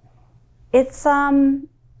it's, my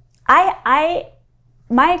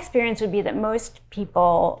experience would be that most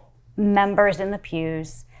people, members in the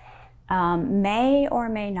pews, may or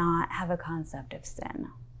may not have a concept of sin.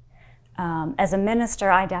 As a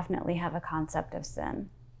minister, I definitely have a concept of sin.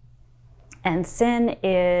 And sin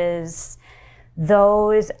is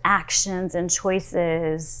those actions and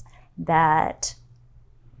choices that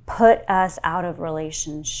put us out of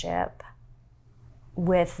relationship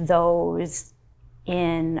with those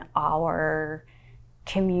in our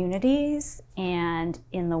communities and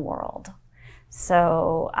in the world.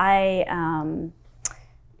 So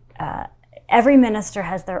every minister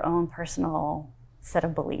has their own personal set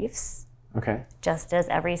of beliefs. Okay. Just as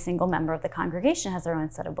every single member of the congregation has their own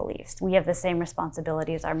set of beliefs. We have the same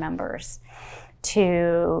responsibility as our members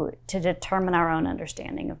to determine our own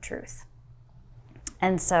understanding of truth.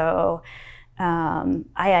 And so I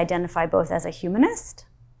identify both as a humanist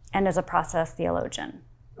and as a process theologian.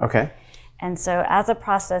 Okay. And so as a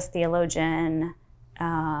process theologian,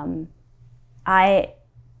 a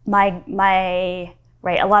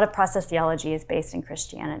lot of process theology is based in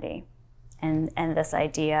Christianity. And this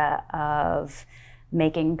idea of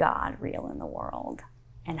making God real in the world,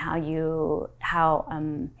 and how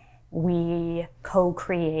we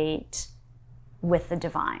co-create with the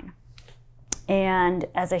divine. And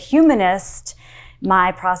as a humanist,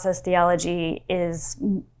 my process theology is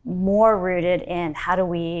more rooted in how do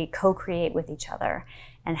we co-create with each other,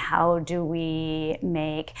 and how do we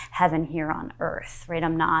make heaven here on earth, right?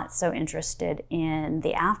 I'm not so interested in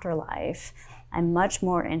the afterlife. I'm much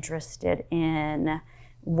more interested in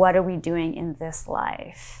what are we doing in this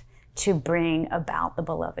life to bring about the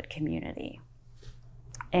beloved community.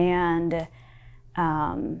 And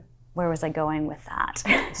where was I going with that?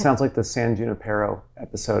 Sounds like the San Junipero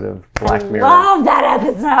episode of Black Mirror. I love that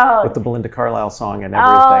episode! With the Belinda Carlisle song and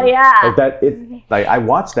everything. Oh, yeah. I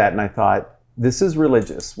watched that and I thought, this is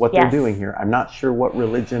religious, what they're Yes. doing here. I'm not sure what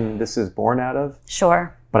religion this is born out of,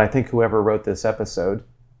 Sure. but I think whoever wrote this episode,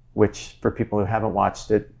 which for people who haven't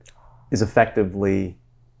watched it, is effectively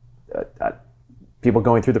people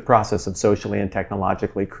going through the process of socially and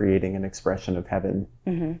technologically creating an expression of heaven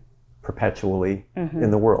perpetually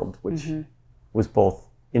in the world, which was both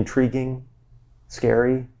intriguing,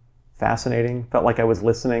 scary, fascinating. Felt like I was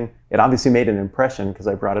listening. It obviously made an impression because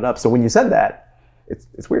I brought it up. So when you said that,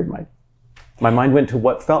 it's weird. My mind went to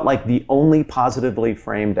what felt like the only positively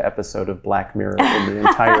framed episode of Black Mirror in the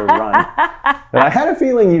entire run. And I had a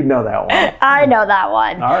feeling you'd know that one. I know that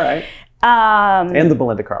one. All right. And the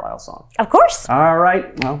Belinda Carlisle song. Of course. All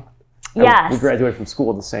right. Well, Yes. we graduated from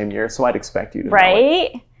school the same year, so I'd expect you to know it.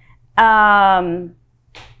 Right?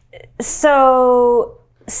 So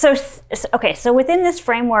within this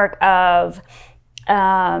framework of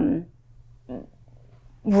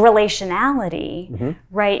relationality,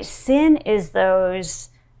 right? Sin is those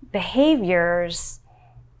behaviors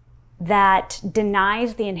that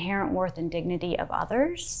denies the inherent worth and dignity of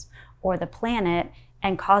others or the planet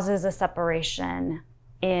and causes a separation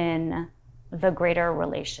in the greater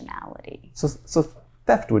relationality. So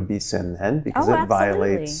theft would be sin then, because Oh, it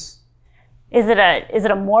absolutely. violates. Is it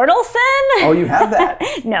a mortal sin? Oh, you have that.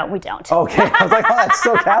 No, we don't. Okay, I was like, oh, that's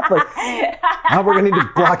so Catholic. Now we're gonna need to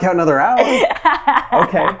block out another hour.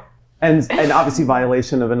 Okay, and obviously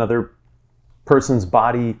violation of another person's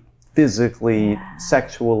body, physically,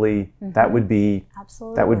 sexually. That would be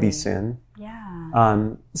Absolutely. that would be sin. Yeah.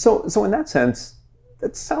 So in that sense,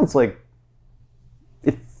 it sounds like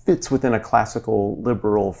it fits within a classical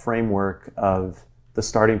liberal framework of the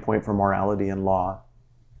starting point for morality and law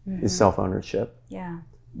is self-ownership. Yeah.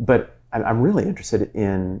 But I'm really interested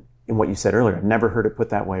in what you said earlier. I've never heard it put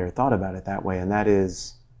that way or thought about it that way, and that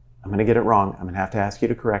is, I'm going to get it wrong. I'm going to have to ask you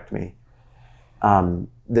to correct me.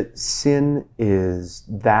 That sin is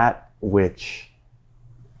that which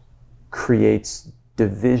creates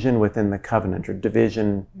division within the covenant, or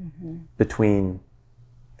division between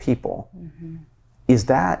people. Is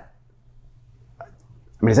that,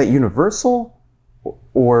 is that universal?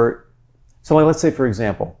 Or, so let's say, for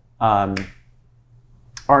example, our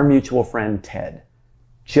mutual friend Ted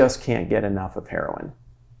just can't get enough of heroin.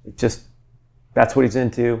 That's what he's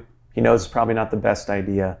into. He knows it's probably not the best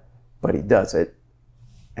idea, but he does it.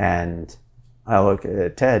 And I look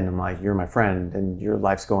at Ted and I'm like, you're my friend and your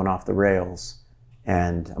life's going off the rails.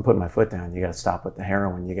 And I'm putting my foot down. You got to stop with the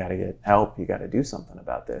heroin. You got to get help. You got to do something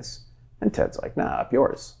about this. And Ted's like, nah, up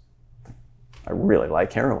yours. I really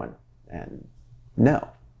like heroin. And no.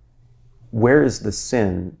 Where is the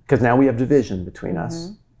sin? Because now we have division between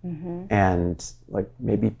us, and like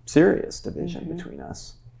maybe serious division between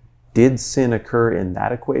us. Did sin occur in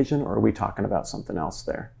that equation, or are we talking about something else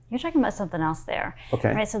there? You're talking about something else there.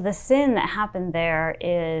 Okay. Right. So the sin that happened there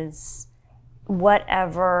is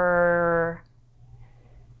whatever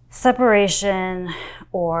separation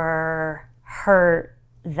or hurt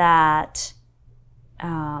that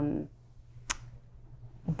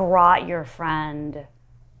brought your friend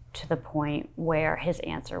to the point where his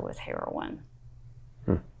answer was heroin.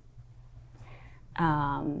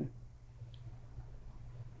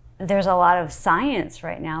 There's a lot of science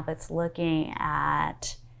right now that's looking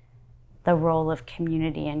at the role of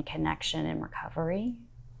community and connection in recovery.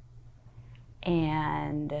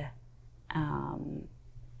 And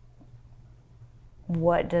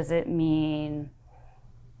what does it mean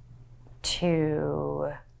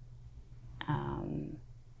to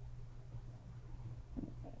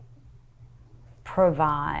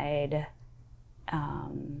provide,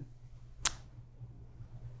 I'm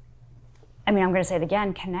going to say it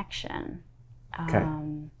again, connection. Okay.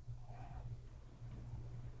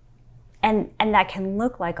 And that can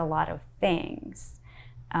look like a lot of things.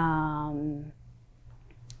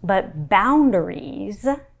 But boundaries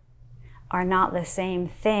are not the same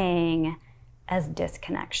thing as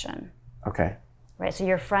disconnection. Okay. Right? So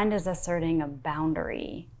your friend is asserting a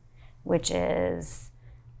boundary, which is,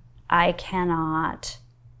 I cannot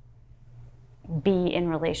be in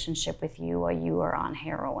relationship with you while you are on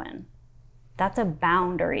heroin. That's a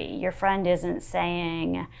boundary. Your friend isn't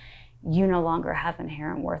saying you no longer have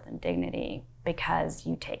inherent worth and dignity because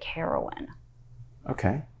you take heroin.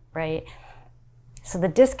 Okay. Right? So the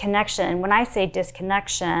disconnection, when I say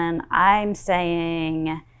disconnection, I'm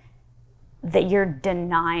saying that you're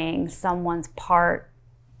denying someone's part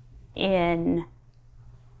in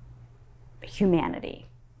humanity,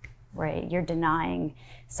 right? You're denying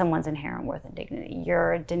someone's inherent worth and dignity.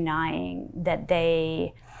 You're denying that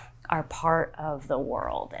they are part of the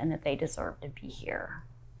world and that they deserve to be here.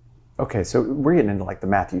 Okay, so we're getting into like the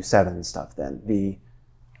Matthew 7 stuff then. The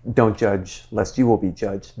don't judge lest you will be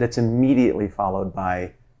judged. That's immediately followed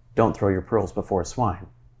by don't throw your pearls before swine.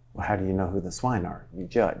 Well, how do you know who the swine are? You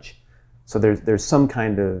judge. So there's some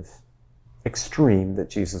kind of extreme that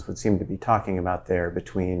Jesus would seem to be talking about there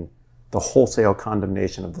between the wholesale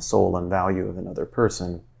condemnation of the soul and value of another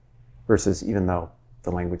person versus, even though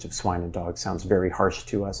the language of swine and dogs sounds very harsh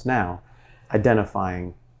to us now,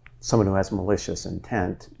 identifying someone who has malicious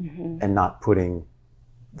intent and not putting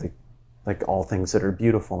like all things that are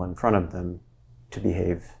beautiful in front of them to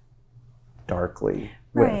behave darkly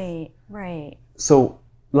with. Right. So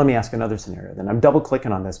let me ask another scenario then. I'm double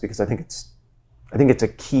clicking on this because I think it's a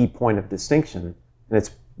key point of distinction, and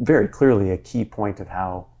it's very clearly a key point of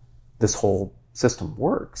how this whole system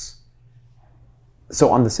works. So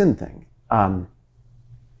on the sin thing,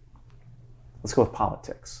 let's go with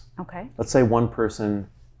politics. Okay. Let's say one person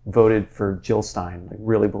voted for Jill Stein, like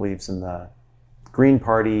really believes in the Green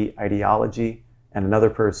Party ideology, and another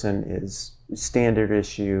person is standard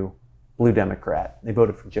issue Blue Democrat. They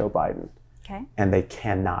voted for Joe Biden. Okay. And they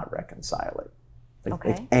cannot reconcile it. Like, Okay.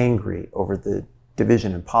 It's angry over the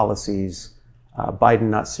division in policies. Biden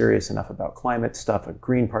not serious enough about climate stuff. A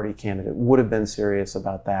Green Party candidate would have been serious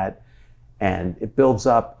about that. And it builds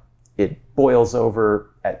up, it boils over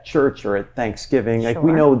at church or at Thanksgiving. Like,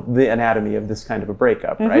 we know the anatomy of this kind of a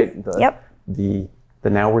breakup, right? The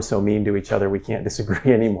now we're so mean to each other we can't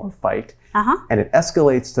disagree anymore fight. And it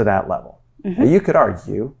escalates to that level. Now, you could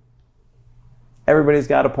argue, everybody's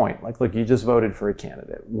got a point. Like, look, you just voted for a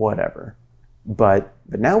candidate, whatever. But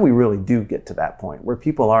now we really do get to that point where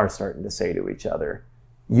people are starting to say to each other,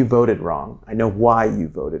 you voted wrong. I know why you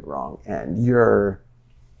voted wrong. And you're,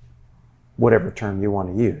 whatever term you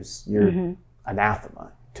want to use, you're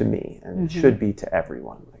anathema to me, and it should be to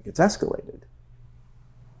everyone. Like, it's escalated.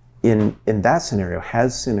 In that scenario,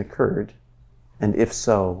 has sin occurred? And if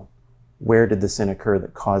so, where did the sin occur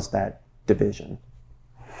that caused that division?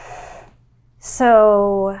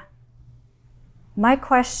 So my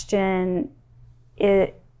question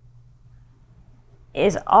is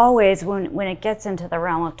always, when it gets into the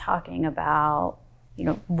realm of talking about,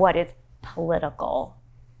 what is political,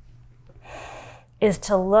 is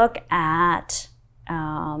to look at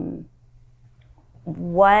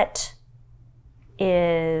what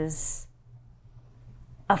is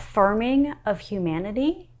affirming of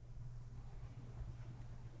humanity,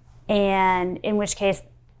 and in which case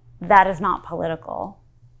that is not political.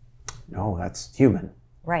 No, that's human.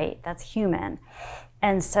 Right, that's human.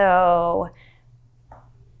 And so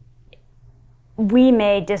we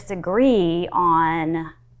may disagree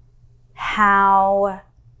on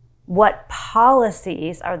what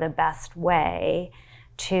policies are the best way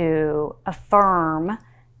to affirm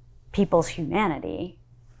people's humanity.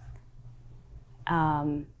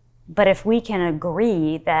 But if we can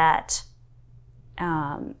agree that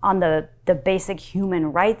on the basic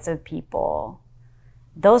human rights of people,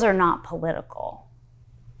 those are not political.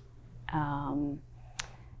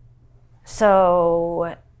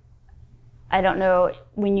 So I don't know,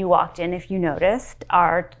 when you walked in, if you noticed,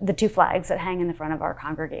 the two flags that hang in the front of our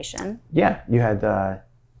congregation. Yeah, you had, now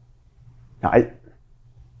I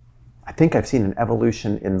think I've seen an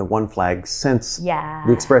evolution in the one flag since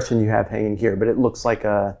the expression you have hanging here, but it looks like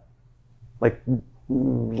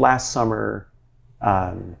last summer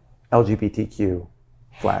LGBTQ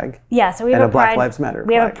flag. Yeah, so we have a Black Lives Matter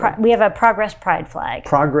flag. We have a Progress Pride flag.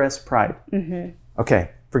 Progress Pride.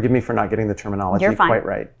 Okay, forgive me for not getting the terminology quite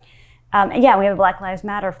right. We have a Black Lives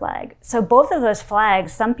Matter flag. So both of those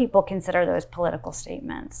flags, some people consider those political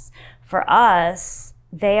statements. For us,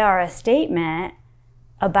 they are a statement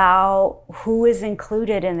about who is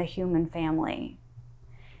included in the human family.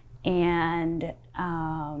 And,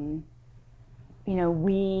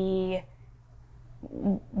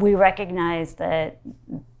 we recognize that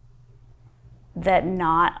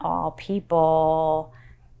not all people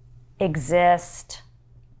exist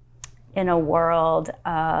in a world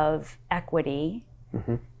of equity.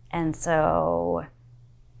 And so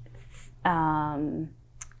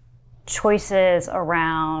choices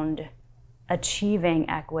around achieving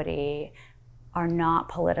equity are not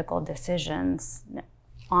political decisions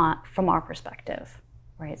from our perspective,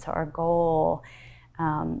 right? So our goal,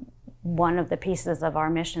 one of the pieces of our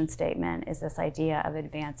mission statement is this idea of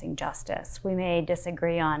advancing justice. We may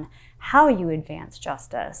disagree on how you advance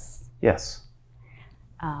justice. Yes.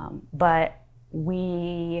 But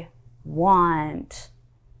we want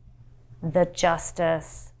the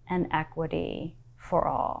justice and equity for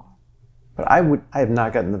all. But I have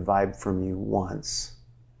not gotten the vibe from you once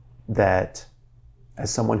that,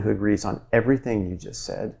 as someone who agrees on everything you just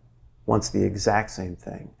said, wants the exact same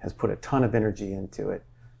thing, has put a ton of energy into it,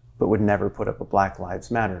 but would never put up a Black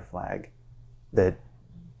Lives Matter flag, that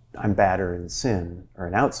I'm bad or in sin or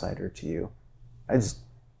an outsider to you.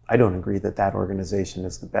 I don't agree that that organization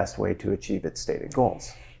is the best way to achieve its stated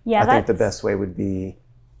goals. Yeah, I think the best way would be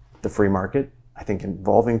the free market. I think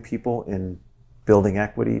involving people in building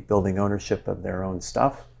equity, building ownership of their own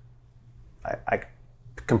stuff. I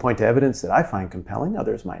can point to evidence that I find compelling,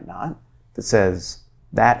 others might not, that says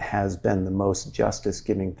that has been the most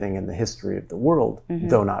justice-giving thing in the history of the world,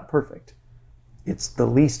 though not perfect. It's the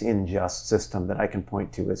least unjust system that I can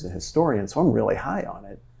point to as a historian, so I'm really high on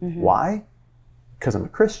it. Why? Because I'm a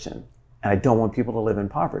Christian, and I don't want people to live in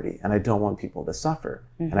poverty, and I don't want people to suffer,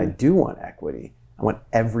 and I do want equity. I want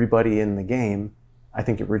everybody in the game. I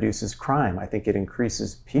think it reduces crime. I think it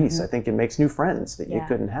increases peace. I think it makes new friends that you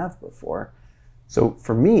couldn't have before. So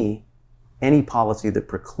for me, any policy that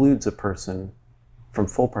precludes a person from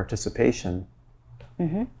full participation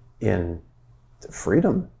in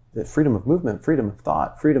freedom, the freedom of movement, freedom of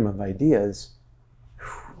thought, freedom of ideas,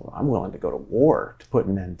 I'm willing to go to war to put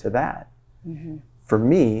an end to that. For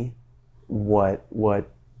me, what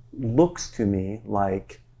looks to me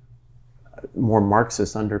like more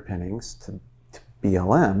Marxist underpinnings to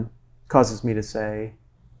BLM causes me to say,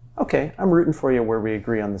 okay, I'm rooting for you where we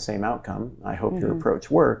agree on the same outcome. I hope your approach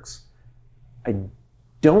works. I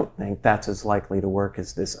don't think that's as likely to work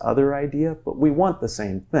as this other idea, but we want the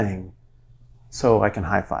same thing. So I can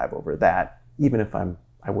high five over that, even if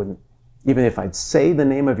even if I'd say the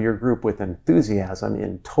name of your group with enthusiasm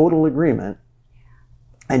in total agreement,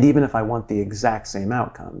 and even if I want the exact same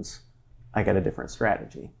outcomes, I got a different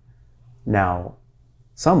strategy. Now,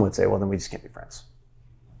 some would say, well, then we just can't be friends.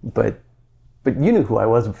 But you knew who I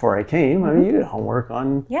was before I came. I mean, you did homework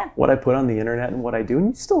on what I put on the internet and what I do, and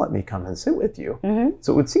you still let me come and sit with you.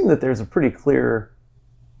 So it would seem that there's a pretty clear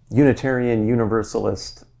Unitarian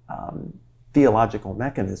Universalist theological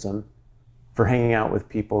mechanism for hanging out with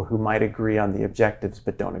people who might agree on the objectives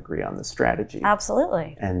but don't agree on the strategy.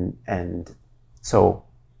 Absolutely. And so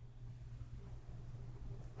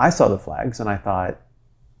I saw the flags and I thought,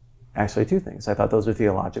 actually two things. I thought those are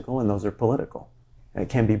theological and those are political. And it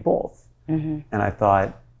can be both. And I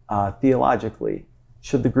thought, theologically,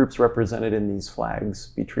 should the groups represented in these flags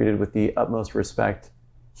be treated with the utmost respect,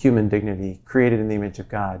 human dignity, created in the image of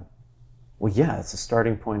God? Well, yeah, it's the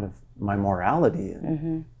starting point of my morality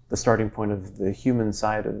and the starting point of the human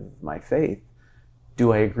side of my faith.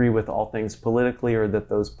 Do I agree with all things politically, or that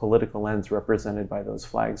those political ends represented by those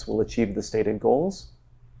flags will achieve the stated goals?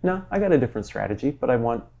 No, I got a different strategy, but I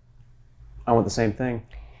want the same thing.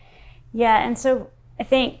 Yeah, and so I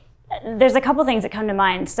think there's a couple things that come to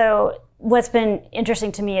mind. So what's been interesting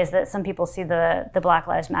to me is that some people see the Black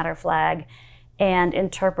Lives Matter flag and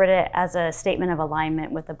interpret it as a statement of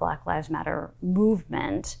alignment with the Black Lives Matter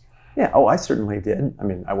movement. Yeah, oh, I certainly did. I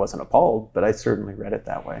mean, I wasn't appalled, but I certainly read it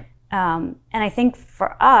that way. And I think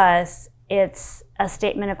for us, it's a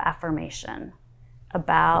statement of affirmation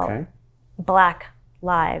about Black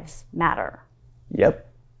Lives Matter. Yep.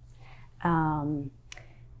 And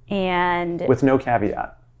with no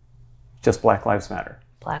caveat, just Black Lives Matter.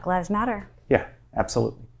 Black Lives Matter. Yeah,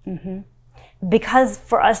 absolutely. Because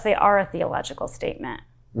for us, they are a theological statement.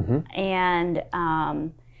 And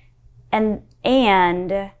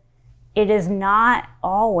it is not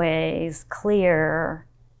always clear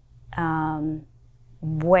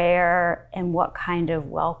where and what kind of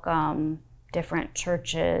welcome different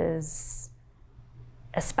churches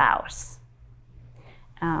espouse.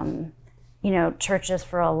 Churches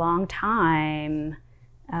for a long time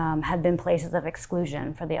have been places of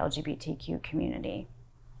exclusion for the LGBTQ community.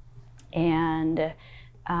 And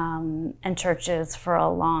churches for a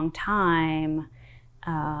long time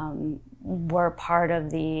were part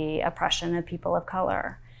of the oppression of people of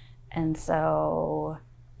color. And so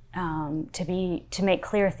to make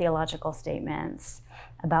clear theological statements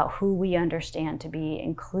about who we understand to be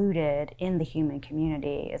included in the human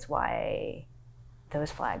community is why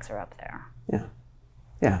those flags are up there. Yeah,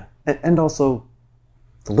 yeah, and also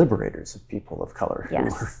the liberators of people of color.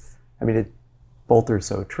 Yes. Both are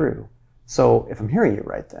so true. So if I'm hearing you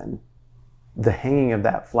right, then the hanging of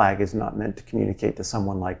that flag is not meant to communicate to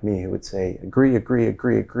someone like me who would say, agree, agree,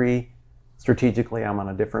 agree, agree. Strategically, I'm on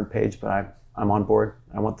a different page, but I'm on board.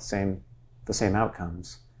 I want the same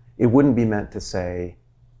outcomes. It wouldn't be meant to say,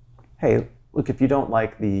 hey, look, if you don't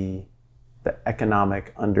like the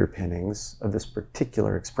economic underpinnings of this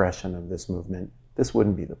particular expression of this movement, this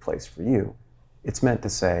wouldn't be the place for you. It's meant to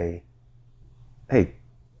say, hey,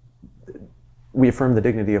 we affirm the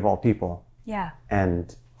dignity of all people. Yeah.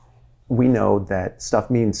 And we know that stuff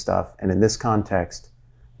means stuff. And in this context,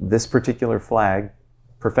 this particular flag,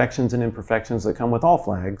 perfections and imperfections that come with all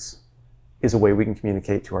flags, is a way we can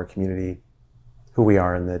communicate to our community who we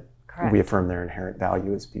are, and that Correct. we affirm their inherent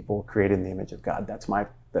value as people created in the image of God. That's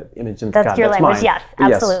the image of That's God. your That's language. mine. Yes,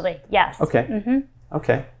 absolutely. Yes. Okay. Mm-hmm.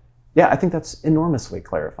 Okay. Yeah, I think that's enormously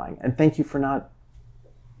clarifying. And thank you for not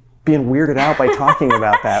being weirded out by talking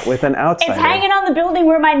about that with an outsider. It's hanging on the building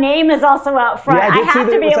where my name is also out front. Yeah, I have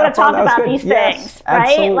to be able to talk about these yes, things, right?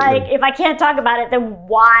 absolutely. Like, if I can't talk about it, then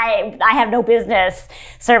why? I have no business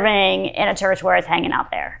serving in a church where it's hanging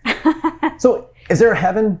out there. So, is there a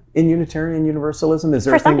heaven in Unitarian Universalism? Is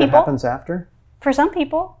there For a some thing that people. happens after? For some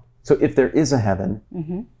people. So, if there is a heaven,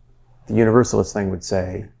 Mm-hmm. the Universalist thing would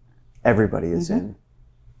say everybody is in.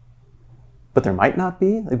 But there might not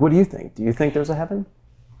be? Like, what do you think? Do you think there's a heaven?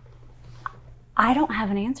 I don't have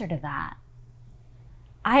an answer to that.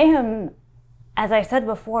 I am, as I said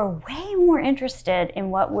before, way more interested in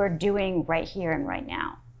what we're doing right here and right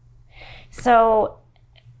now. So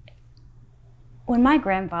when my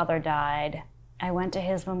grandfather died, I went to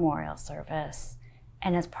his memorial service,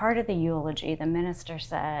 and as part of the eulogy, the minister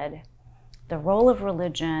said, the role of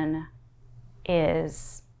religion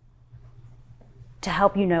is to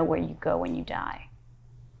help you know where you go when you die.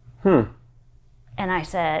 And I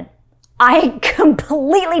said, I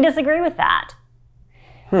completely disagree with that.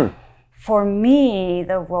 For me,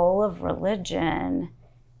 the role of religion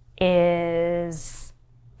is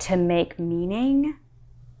to make meaning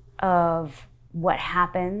of what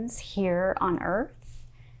happens here on earth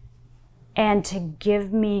and to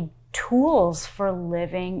give me tools for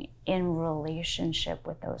living in relationship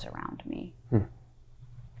with those around me.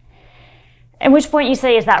 At which point you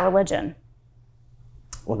say, is that religion?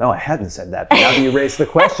 Well, no, I hadn't said that. But now that you raised the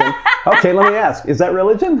question, okay, let me ask, is that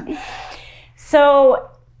religion? So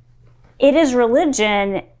it is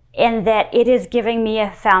religion in that it is giving me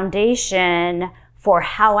a foundation for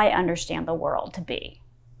how I understand the world to be.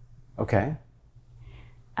 Okay.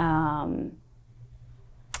 And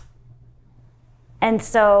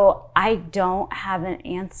so I don't have an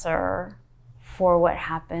answer for what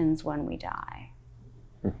happens when we die.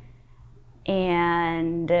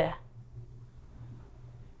 And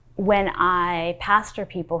when I pastor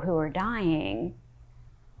people who are dying,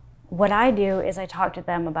 what I do is I talk to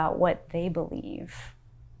them about what they believe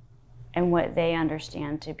and what they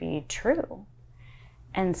understand to be true.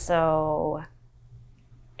 And so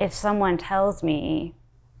if someone tells me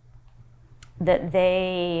that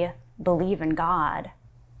they believe in God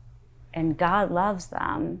and God loves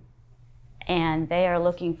them and they are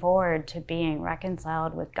looking forward to being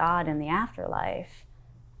reconciled with God in the afterlife,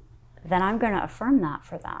 then I'm going to affirm that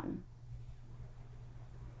for them.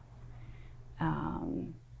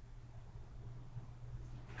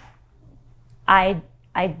 I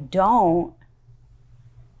don't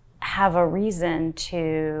have a reason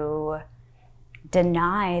to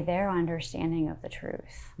deny their understanding of the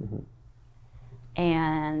truth.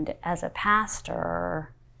 And as a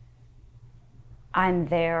pastor, I'm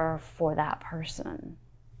there for that person.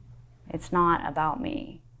 It's not about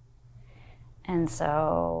me. And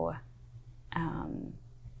so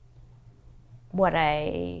what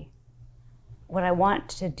I want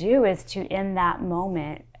to do is to, in that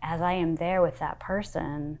moment, as I am there with that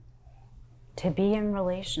person, to be in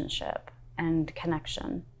relationship and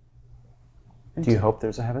connection. Do you hope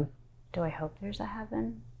there's a heaven? Do I hope there's a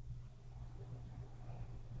heaven?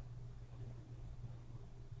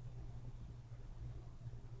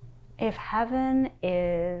 If heaven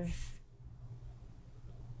is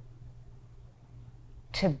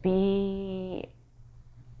to be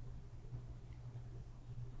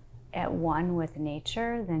at one with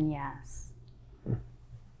nature, then yes.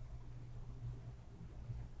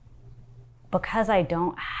 Because I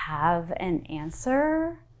don't have an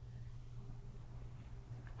answer,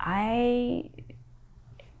 I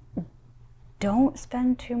don't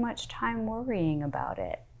spend too much time worrying about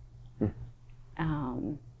it.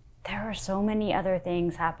 There are so many other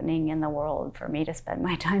things happening in the world for me to spend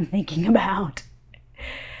my time thinking about.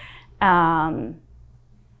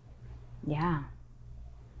 Yeah.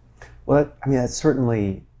 Well, I mean, that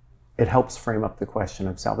certainly, it helps frame up the question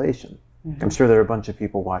of salvation. I'm sure there are a bunch of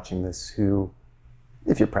people watching this who,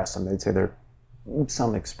 if you press them, they'd say they're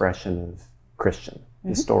some expression of Christian,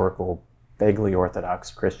 historical, vaguely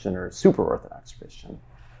Orthodox Christian or super Orthodox Christian.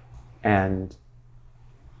 And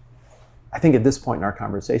I think at this point in our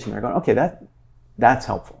conversation, they're going, okay, that's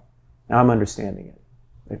helpful. Now I'm understanding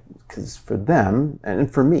it. Because for them,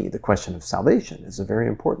 and for me, the question of salvation is a very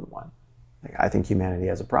important one. Like, I think humanity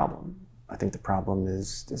has a problem. I think the problem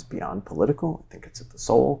is beyond political. I think it's at the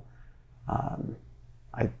soul.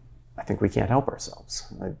 I think we can't help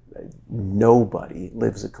ourselves. Nobody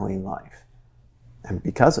lives a clean life. And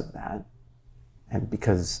because of that, and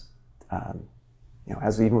because,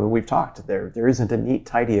 as even we've talked, there isn't a neat,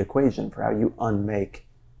 tidy equation for how you unmake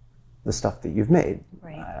the stuff that you've made.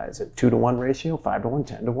 Right. Is it 2-to-1 ratio, 5-to-1,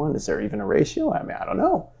 10-to-1? Is there even a ratio? I mean, I don't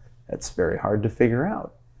know. It's very hard to figure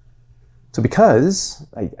out. So because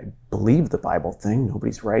I believe the Bible thing,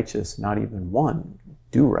 nobody's righteous, not even one,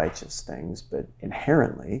 do righteous things, but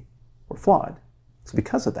inherently we're flawed. So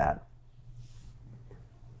because of that,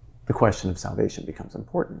 the question of salvation becomes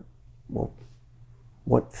important. Well,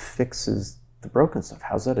 what fixes the broken stuff?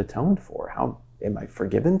 How's that atoned for? How am I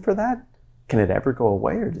forgiven for that? Can it ever go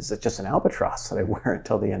away, or is it just an albatross that I wear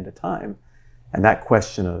until the end of time? And that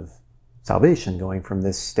question of salvation, going from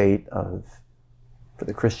this state of, for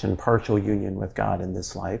the Christian, partial union with God in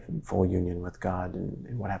this life and full union with God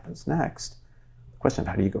and what happens next, the question of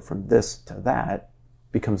how do you go from this to that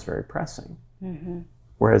becomes very pressing. Mm-hmm.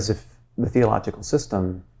 Whereas if the theological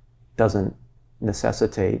system doesn't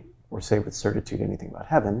necessitate or say with certitude anything about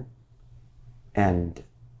heaven, and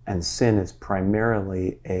sin is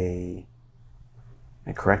primarily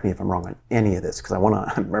and correct me if I'm wrong on any of this, because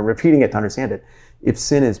I'm repeating it to understand it. If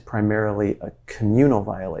sin is primarily a communal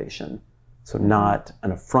violation, so not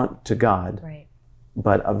an affront to God, right,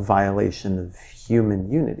 but a violation of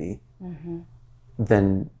human unity, mm-hmm.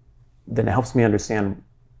 then it helps me understand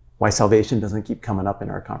why salvation doesn't keep coming up in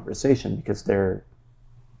our conversation, because there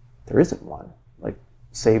isn't one. Like,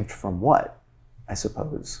 saved from what, I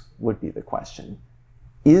suppose, would be the question.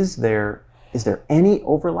 Is there any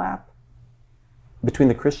overlap between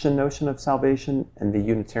the Christian notion of salvation and the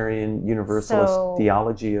Unitarian Universalist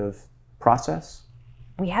theology of process?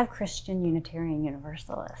 We have Christian Unitarian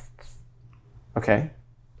Universalists. Okay.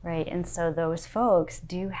 Right, and so those folks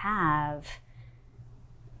do have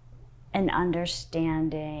an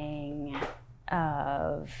understanding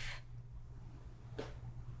of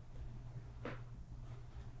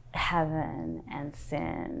heaven and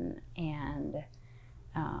sin and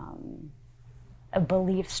a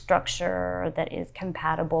belief structure that is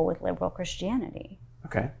compatible with liberal Christianity.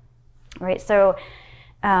 Okay. Right. So,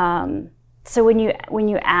 so when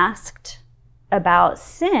you asked about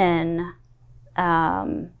sin,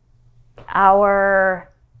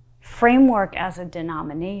 our framework as a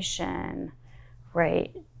denomination,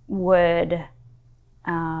 right, would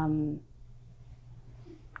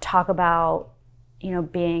talk about,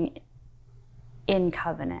 being in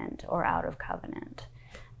covenant or out of covenant.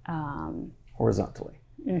 Horizontally.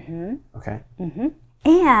 Mm-hmm. Okay. Mm-hmm.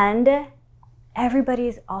 And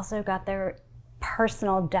everybody's also got their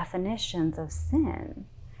personal definitions of sin,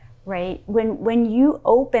 right? When you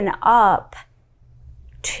open up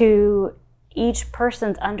to each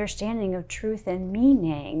person's understanding of truth and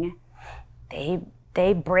meaning,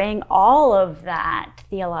 they bring all of that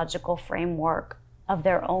theological framework of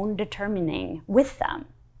their own determining with them.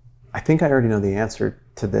 I think I already know the answer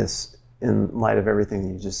to this in light of everything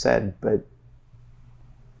that you just said, but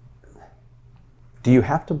do you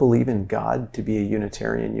have to believe in God to be a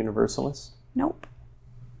Unitarian Universalist? Nope.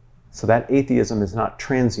 So that atheism is not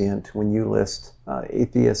transient when you list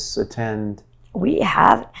atheists attend. We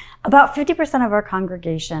have about 50% of our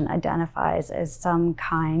congregation identifies as some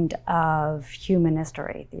kind of humanist or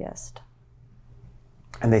atheist.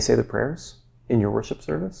 And they say the prayers in your worship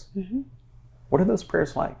service? Mm-hmm. What are those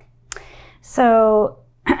prayers like? So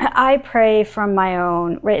I pray from my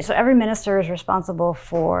own, right? So every minister is responsible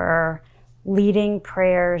for leading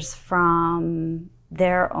prayers from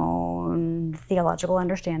their own theological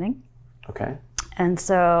understanding. Okay. And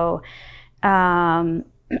so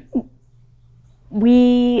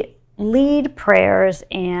we lead prayers,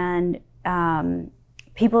 and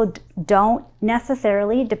people don't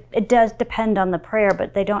necessarily, it does depend on the prayer,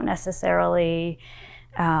 but they don't necessarily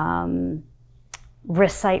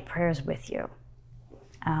recite prayers with you.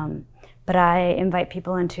 But I invite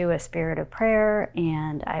people into a spirit of prayer,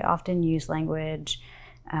 and I often use language,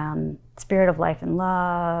 spirit of life and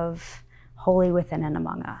love, holy within and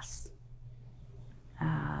among us.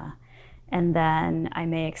 And then I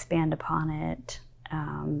may expand upon it,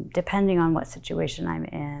 depending on what situation I'm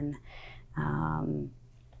in.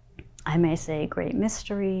 I may say great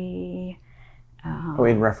mystery.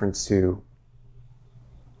 In reference to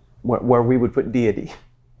where we would put deity.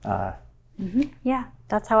 Mm-hmm. Yeah,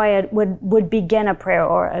 that's how I would begin a prayer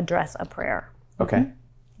or address a prayer. Okay.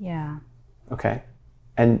 Mm-hmm. Yeah. Okay.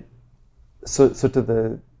 And so to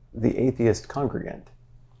the atheist congregant,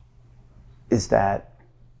 is that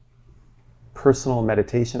personal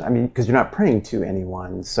meditation? I mean, because you're not praying to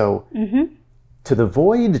anyone. So Mm-hmm. to the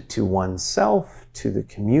void, to oneself, to the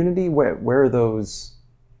community, where are those,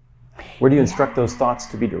 where do you instruct those thoughts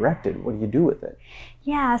to be directed? What do you do with it?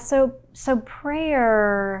 Yeah, so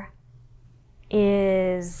prayer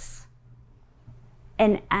is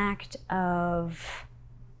an act of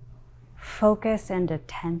focus and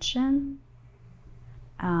attention.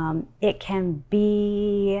 It can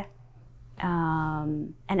be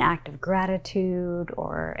an act of gratitude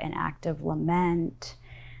or an act of lament.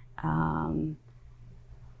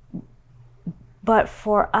 But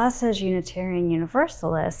for us as Unitarian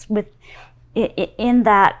Universalists, in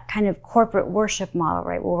that kind of corporate worship model,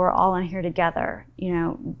 right, where we're all in here together, you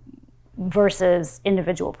know, versus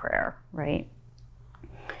individual prayer, right?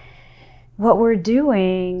 What we're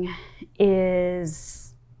doing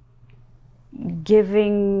is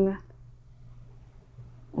giving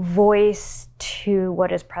voice to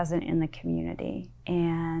what is present in the community,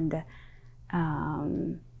 and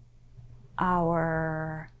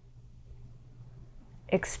our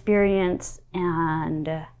experience and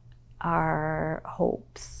our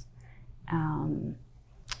hopes.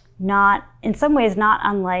 Not, in some ways, not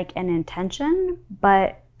unlike an intention,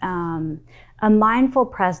 but a mindful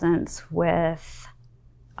presence with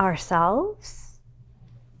ourselves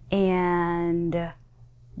and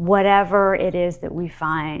whatever it is that we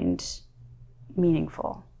find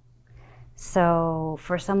meaningful. So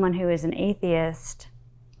for someone who is an atheist,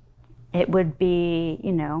 it would be,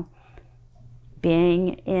 you know,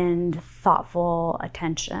 being in thoughtful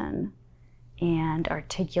attention and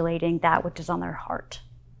articulating that which is on their heart.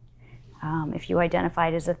 If you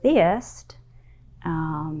identified as a theist, you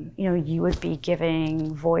know, you would be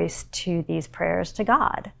giving voice to these prayers to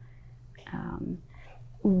God.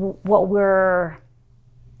 What we're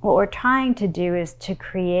trying to do is to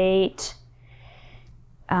create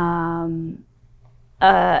a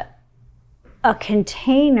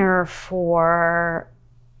container for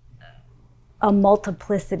a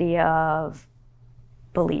multiplicity of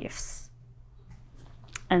beliefs.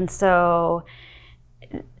 And so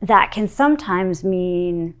that can sometimes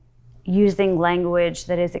mean using language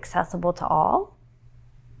that is accessible to all,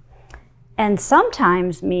 and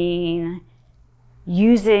sometimes mean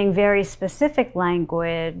using very specific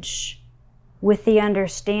language with the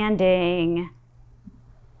understanding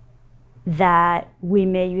that we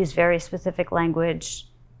may use very specific language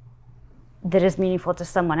that is meaningful to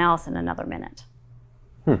someone else in another minute.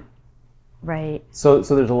 Right. So there's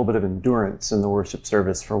a little bit of endurance in the worship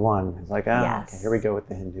service for one. It's like, yes. Okay, here we go with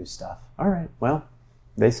the Hindu stuff. All right, well,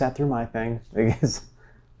 they sat through my thing. Is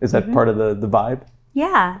that part of the vibe?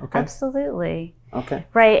 Yeah, okay. Absolutely. Okay.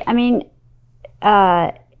 Right. I mean, you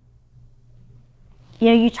know,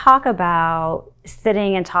 you talk about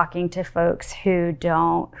sitting and talking to folks whose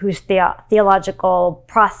theological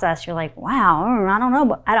process, you're like, wow, I don't know,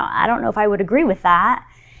 but I don't know if I would agree with that.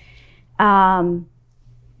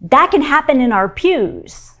 That can happen in our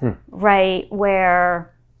pews, right?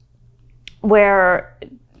 Where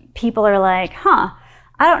people are like, I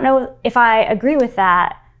don't know if I agree with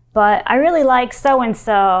that, but I really like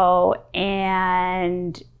so-and-so,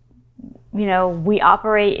 and you know, we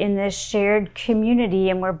operate in this shared community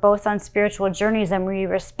and we're both on spiritual journeys and we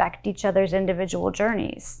respect each other's individual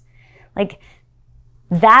journeys. Like,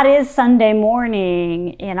 that is Sunday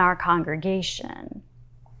morning in our congregation.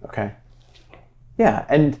 Okay. Yeah,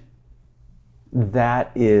 and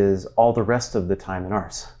that is all the rest of the time in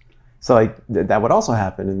ours. So like that would also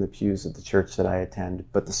happen in the pews of the church that I attend,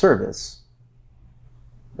 but the service,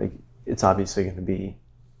 like, it's obviously going to be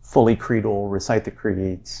fully creedal, recite the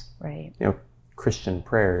creeds, right? You know, Christian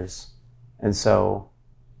prayers. And so,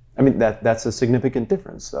 I mean, that's a significant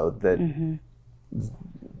difference, though, that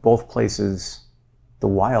both places, the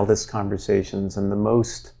wildest conversations and the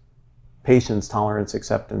most patience, tolerance,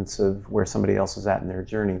 acceptance of where somebody else is at in their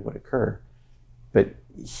journey would occur. But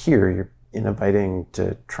here, you're inviting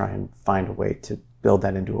to try and find a way to build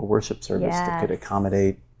that into a worship service that could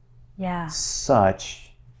accommodate such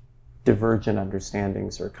divergent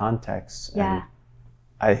understandings or contexts. Yeah. And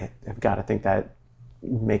I have got to think that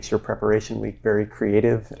makes your preparation week very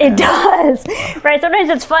creative. It does, right? Sometimes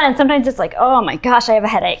it's fun, and sometimes it's like, oh my gosh, I have a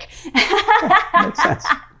headache. It makes sense.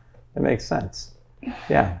 It makes sense.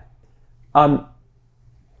 Yeah. Well,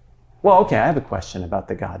 okay, I have a question about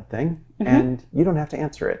the God thing, and you don't have to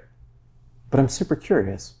answer it. But I'm super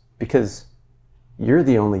curious, because you're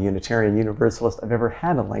the only Unitarian Universalist I've ever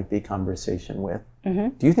had a lengthy conversation with.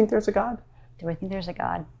 Do you think there's a God? Do I think there's a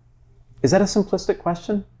God? Is that a simplistic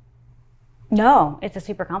question? No, it's a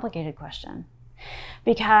super complicated question.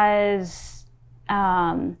 Because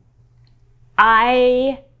I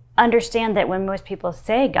understand that when most people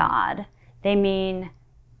say God, they mean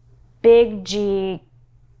big G,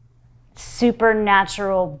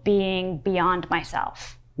 supernatural being beyond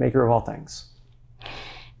myself. Maker of all things.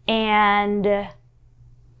 And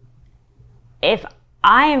if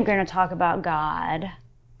I am going to talk about God,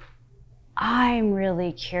 I'm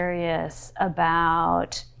really curious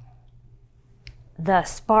about the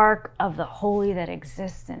spark of the holy that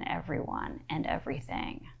exists in everyone and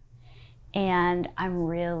everything. And I'm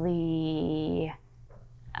really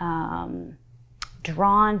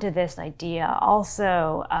drawn to this idea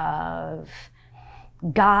also of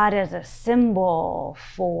God as a symbol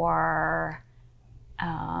for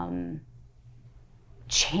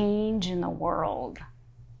change in the world,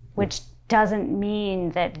 which doesn't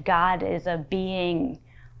mean that God is a being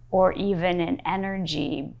or even an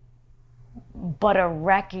energy, but a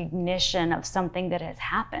recognition of something that has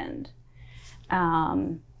happened.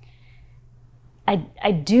 I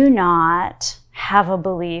do not have a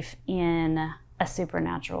belief in a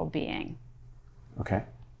supernatural being. Okay.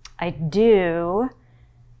 I do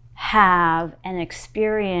have an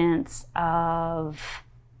experience of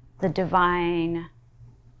the divine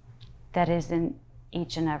that is in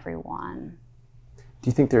each and every one. Do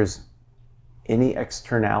you think there's any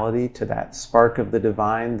externality to that spark of the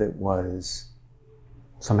divine that was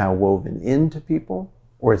somehow woven into people?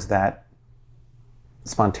 Or is that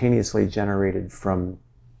spontaneously generated from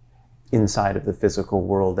inside of the physical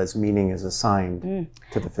world as meaning is assigned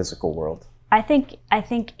to the physical world? I think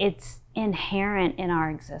it's inherent in our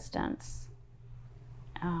existence.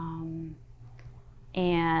 And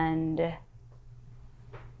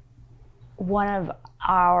one of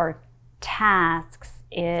our tasks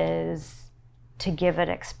is to give it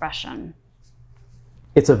expression.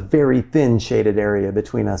 It's a very thin shaded area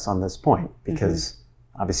between us on this point, because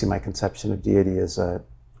obviously my conception of deity as a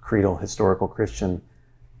creedal historical Christian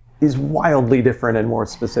is wildly different and more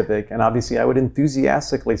specific. And obviously I would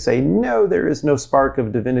enthusiastically say, no, there is no spark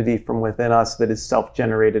of divinity from within us that is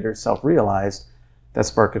self-generated or self-realized. That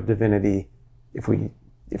spark of divinity, if we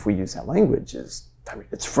use that language, it's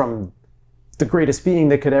from the greatest being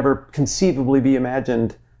that could ever conceivably be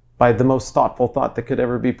imagined by the most thoughtful thought that could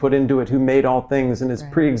ever be put into it, who made all things and is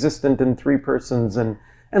pre-existent in three persons, and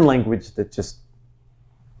language that just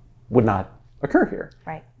would not occur here.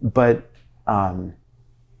 Right. But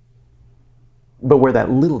where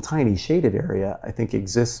that little tiny shaded area, I think,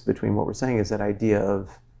 exists between what we're saying is that idea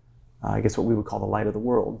of, I guess, what we would call the light of the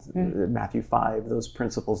world. Matthew 5, those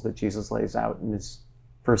principles that Jesus lays out in his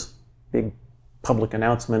first big public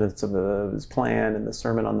announcement of his plan and the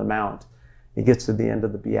Sermon on the Mount. He gets to the end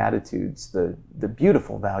of the Beatitudes, the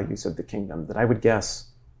beautiful values of the kingdom that I would guess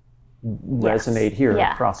resonate here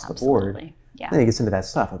across the board. Yeah. Then he gets into that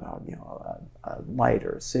stuff about, a light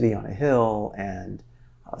or a city on a hill, and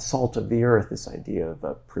salt of the earth, this idea of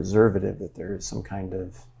a preservative, that there is some kind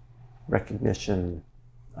of recognition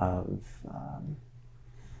of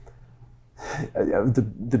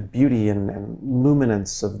the beauty and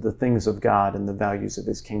luminance of the things of God and the values of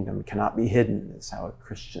his kingdom cannot be hidden, is how a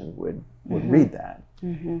Christian would read that.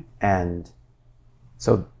 And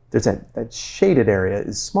so there's that shaded area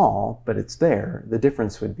is small, but it's there. The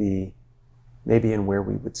difference would be maybe in where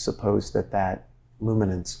we would suppose that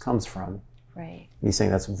luminance comes from. Right. He's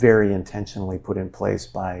saying that's very intentionally put in place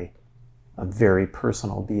by a very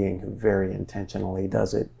personal being who very intentionally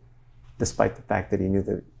does it, despite the fact that he knew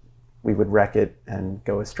that we would wreck it and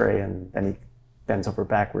go astray, and then he bends over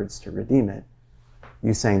backwards to redeem it.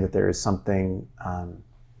 You saying that there is something, I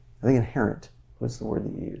think, inherent. What's the word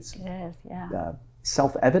that you use? It is, yeah.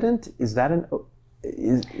 Self-evident? Is that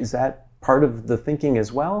is that part of the thinking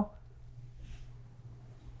as well?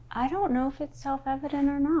 I don't know if it's self-evident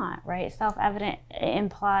or not, right? Self-evident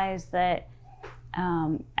implies that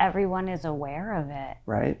everyone is aware of it.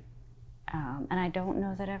 Right. And I don't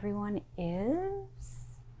know that everyone is.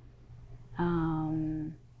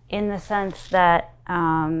 In the sense that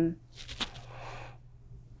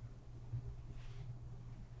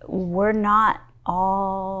we're not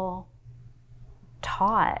all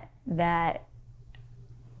taught that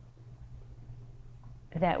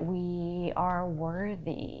we are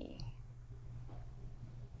worthy.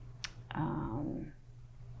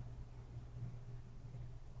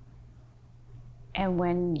 And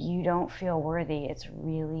when you don't feel worthy, it's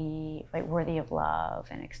really like worthy of love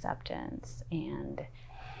and acceptance. And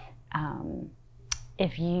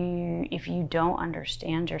if you don't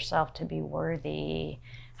understand yourself to be worthy,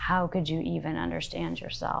 how could you even understand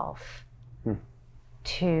yourself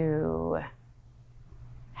to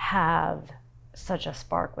have such a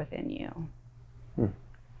spark within you?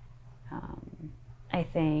 I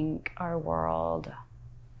think our world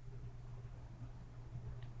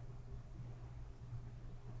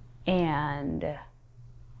and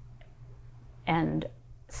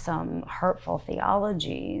some hurtful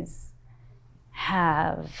theologies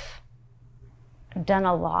have done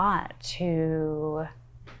a lot to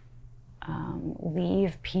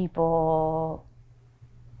leave people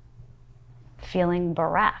feeling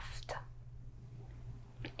bereft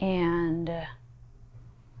and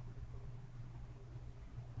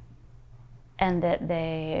that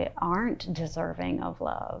they aren't deserving of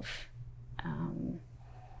love.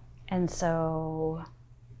 And so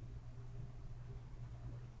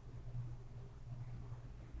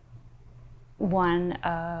one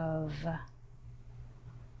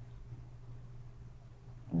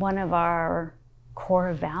of our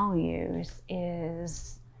core values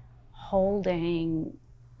is holding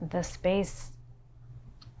the space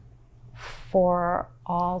for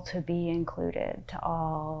all to be included, to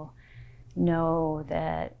all know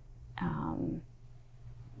that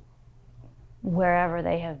wherever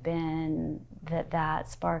they have been, that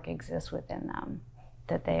spark exists within them,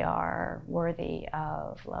 that they are worthy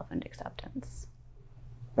of love and acceptance.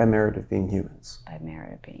 By merit of being humans. By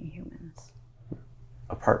merit of being humans.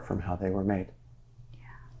 Apart from how they were made. Yeah.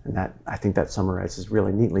 And that, I think that summarizes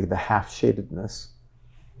really neatly the half-shadedness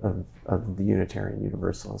of the Unitarian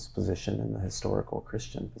Universalist position and the historical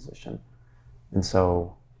Christian position. And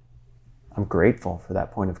so I'm grateful for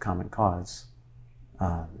that point of common cause.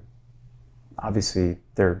 Obviously,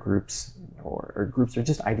 there are groups or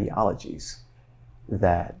just ideologies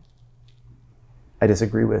that I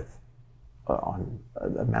disagree with on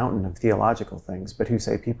a mountain of theological things, but who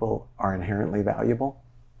say people are inherently valuable,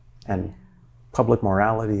 and public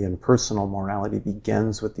morality and personal morality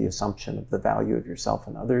begins with the assumption of the value of yourself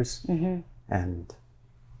and others. Mm-hmm. And,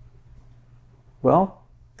 well,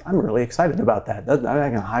 I'm really excited about that. I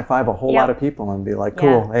can high five a whole lot of people and be like,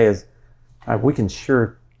 cool, hey, we can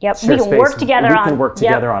share we can space. work together we can work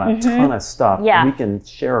together on a ton of stuff. Yeah. We can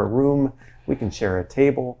share a room. We can share a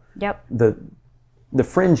table. Yep. The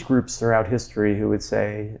fringe groups throughout history who would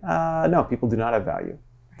say, no, people do not have value.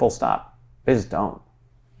 Full stop. They just don't.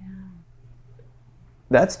 Yeah.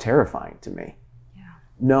 That's terrifying to me. Yeah.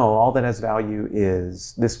 No, all that has value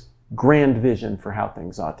is this grand vision for how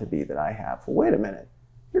things ought to be that I have. Well, wait a minute.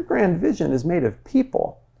 Your grand vision is made of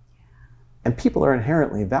people. And people are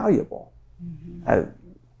inherently valuable. Mm-hmm.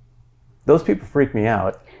 Those people freak me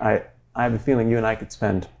out. I have a feeling you and I could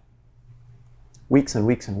spend weeks and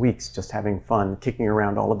weeks and weeks just having fun, kicking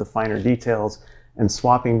around all of the finer details and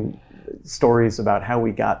swapping stories about how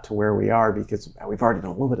we got to where we are, because we've already done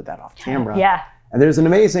a little bit of that off camera. Yeah. And there's an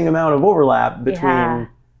amazing amount of overlap between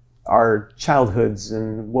our childhoods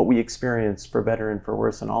and what we experienced, for better and for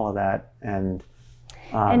worse, and all of that. And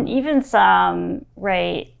even some,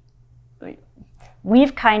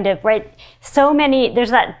 we've kind of, so many,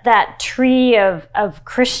 there's that tree of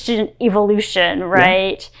Christian evolution,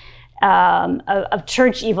 right? Of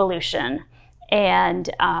church evolution. And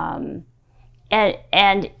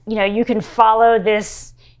you can follow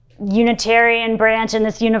this Unitarian branch and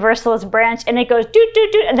this Universalist branch, and it goes doot,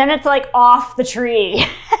 doot, doot, and then it's like off the tree.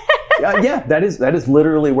 That is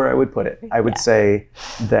literally where I would put it. I would say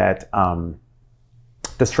that,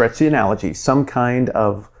 to stretch the analogy, some kind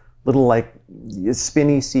of little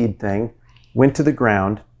spinny seed thing went to the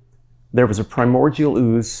ground. There was a primordial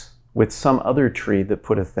ooze with some other tree that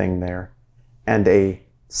put a thing there, and a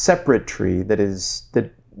separate tree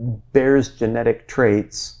that bears genetic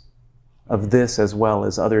traits of this as well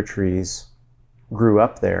as other trees grew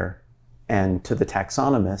up there. And to the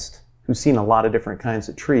taxonomist, who's seen a lot of different kinds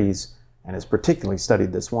of trees and has particularly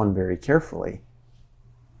studied this one very carefully,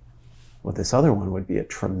 well, this other one would be a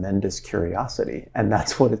tremendous curiosity, and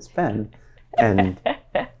that's what it's been. And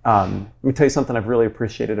let me tell you something I've really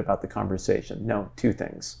appreciated about the conversation. No, two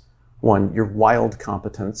things. One, your wild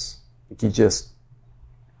competence. You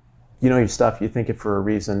know your stuff, you think it for a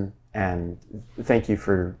reason, and thank you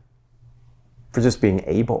for just being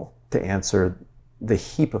able to answer the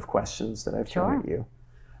heap of questions that I've thrown at you.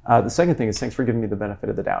 The second thing is, thanks for giving me the benefit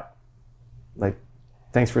of the doubt.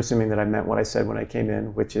 Thanks for assuming that I meant what I said when I came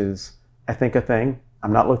in, which is, I think a thing.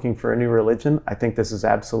 I'm not looking for a new religion. I think this is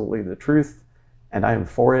absolutely the truth, and I am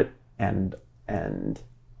for it and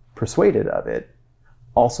persuaded of it.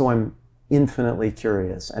 Also, I'm infinitely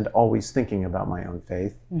curious and always thinking about my own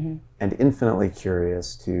faith, and infinitely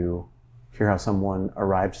curious to hear how someone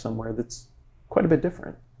arrived somewhere that's quite a bit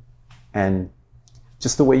different. And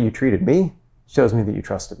just the way you treated me shows me that you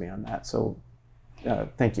trusted me on that. So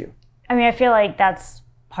thank you. I mean, I feel like that's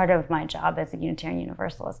part of my job as a Unitarian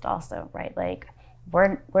Universalist also, right?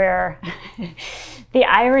 We're the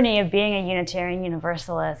irony of being a Unitarian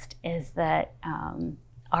Universalist is that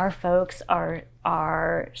our folks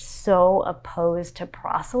are so opposed to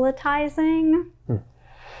proselytizing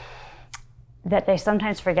that they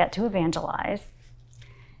sometimes forget to evangelize.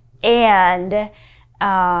 And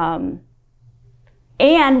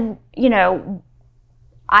you know,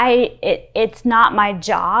 it's not my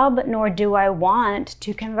job, nor do I want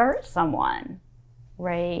to convert someone,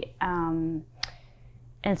 right? And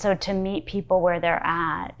so to meet people where they're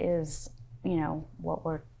at is, you know, what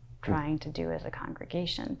we're trying to do as a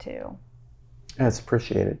congregation too. That's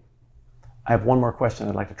appreciated. I have one more question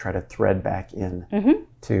I'd like to try to thread back in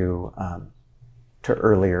to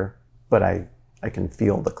earlier, but I can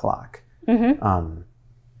feel the clock.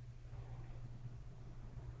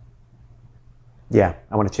 Yeah,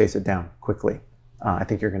 I want to chase it down quickly. I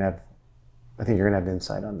think you're gonna have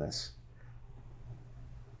insight on this.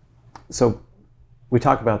 So we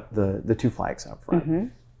talked about the two flags out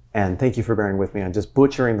front. And thank you for bearing with me on just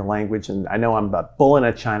butchering the language. And I know I'm about bull in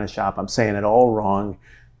a china shop. I'm saying it all wrong,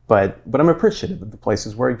 but I'm appreciative of the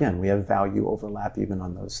places where, again, we have value overlap even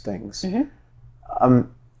on those things.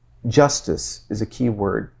 Justice is a key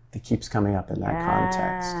word that keeps coming up in that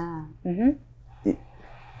context.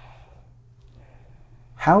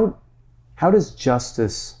 How does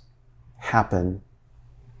justice happen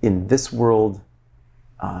in this world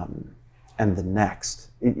and the next?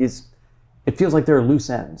 It feels like there are loose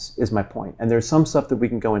ends, is my point. And there's some stuff that we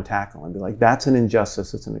can go and tackle and be like, that's an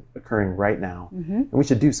injustice that's occurring right now, and we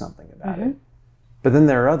should do something about it. But then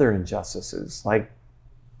there are other injustices, like,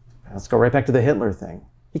 let's go right back to the Hitler thing.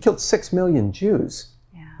 He killed 6 million Jews.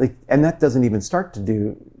 And that doesn't even start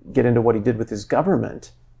to get into what he did with his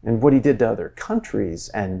government and what he did to other countries.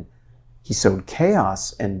 And he sowed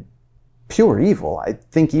chaos and pure evil. I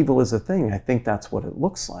think evil is a thing. I think that's what it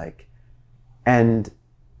looks like. And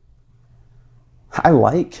I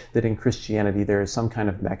like that in Christianity there is some kind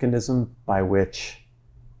of mechanism by which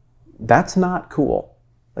that's not cool.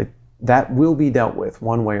 Like, that will be dealt with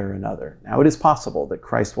one way or another. Now, it is possible that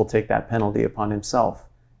Christ will take that penalty upon himself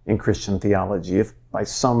in Christian theology if by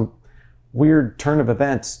some weird turn of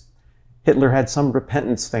events Hitler had some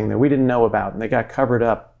repentance thing that we didn't know about and they got covered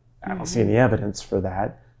up. I don't see any evidence for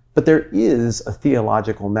that. But there is a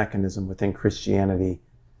theological mechanism within Christianity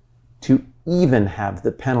to even have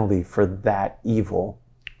the penalty for that evil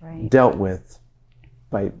dealt with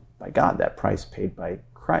by God, that price paid by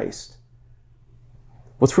Christ.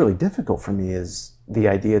 What's really difficult for me is the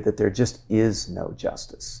idea that there just is no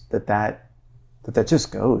justice, that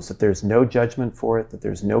just goes, that there's no judgment for it, that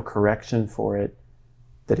there's no correction for it,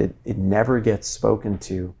 that it never gets spoken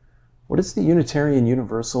to. What does the Unitarian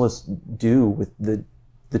Universalist do with the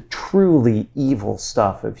truly evil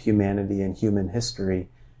stuff of humanity and human history,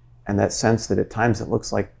 and that sense that at times it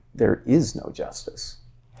looks like there is no justice?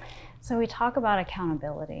 So we talk about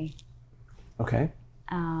accountability. Okay.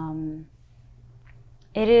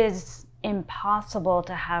 It is impossible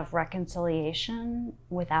to have reconciliation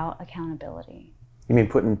without accountability. You mean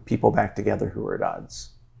putting people back together who are at odds?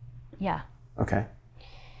 Yeah. Okay.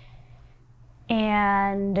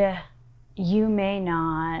 And you may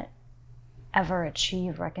not ever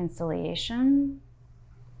achieve reconciliation,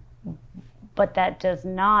 but that does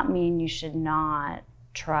not mean you should not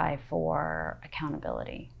try for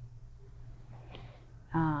accountability.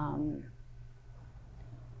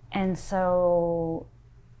 And so,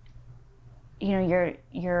 you know,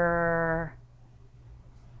 you're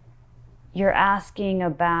asking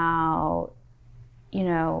about, you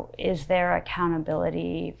know, is there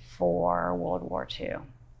accountability for World War II,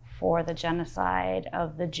 for the genocide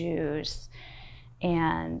of the Jews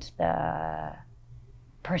and the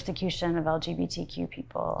persecution of LGBTQ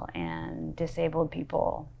people and disabled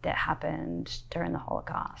people that happened during the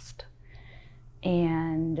Holocaust?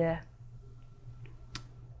 And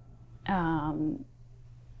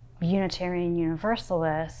Unitarian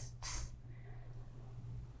Universalists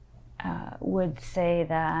would say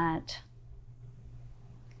that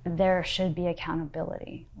there should be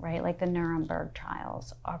accountability, right? Like the Nuremberg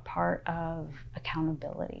trials are part of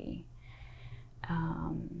accountability.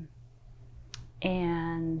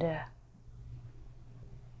 And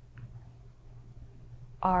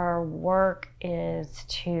our work is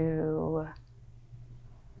to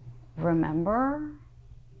remember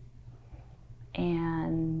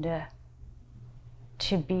and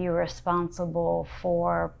to be responsible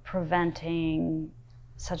for preventing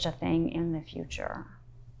such a thing in the future.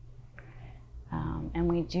 And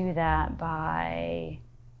we do that by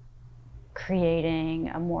creating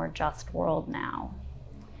a more just world now.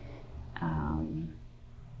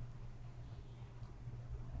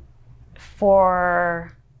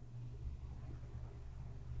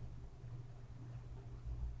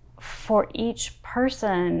 for each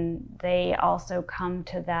person, they also come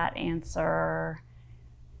to that answer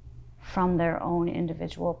from their own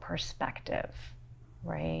individual perspective,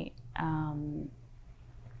 right?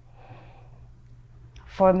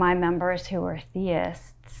 For my members who are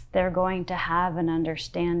theists, they're going to have an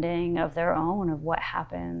understanding of their own of what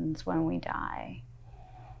happens when we die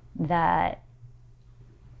that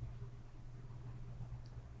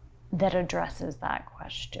addresses that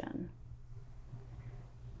question.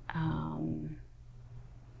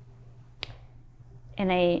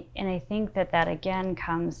 And I think that again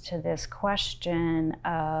comes to this question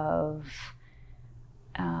of,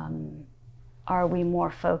 are we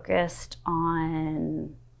more focused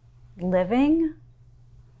on living,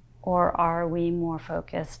 or are we more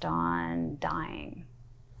focused on dying?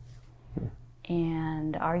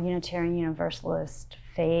 And our Unitarian Universalist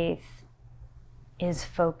faith is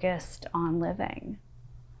focused on living.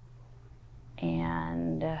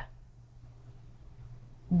 And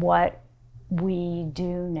what we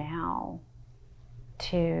do now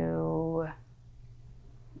to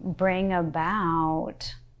bring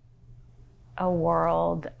about a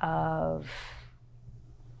world of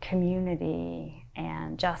community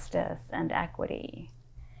and justice and equity.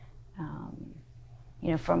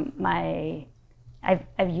 From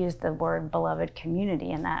I've used the word beloved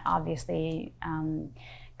community, and that obviously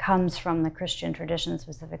comes from the Christian tradition,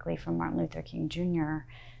 specifically from Martin Luther King Jr.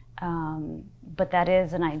 But that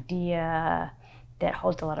is an idea that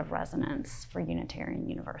holds a lot of resonance for Unitarian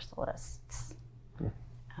Universalists.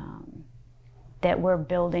 That we're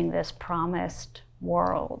building this promised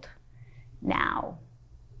world now,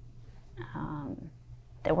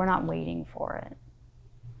 that we're not waiting for it.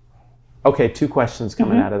 Okay, 2 questions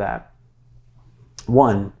coming out of that.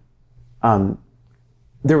 One,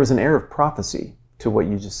 there was an air of prophecy to what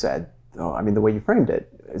you just said. I mean, the way you framed it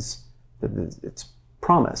is that it's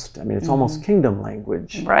promised. I mean, it's almost kingdom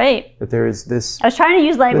language. Right. That there is this... I was trying to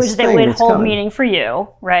use language that would hold meaning for you,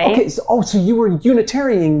 right? Okay, so you were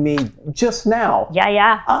Unitarianing me just now.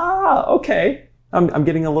 Yeah. Ah, okay. I'm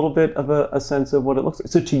getting a little bit of a sense of what it looks like.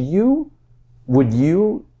 So to you, would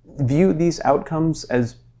you view these outcomes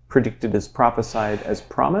as predicted, as prophesied, as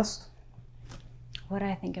promised? Would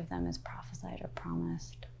I think of them as prophesied or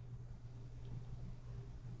promised?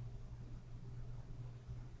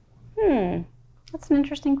 That's an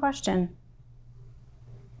interesting question.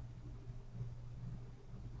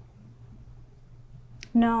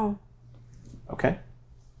 No. Okay.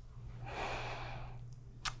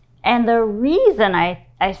 And the reason I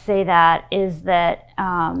say that is that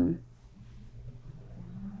I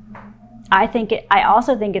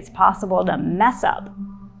also think it's possible to mess up.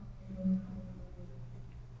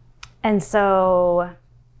 And so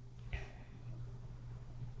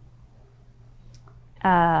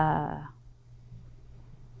I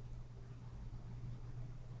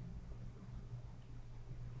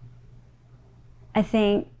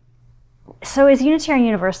think, so as Unitarian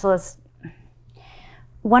Universalists,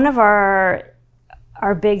 one of our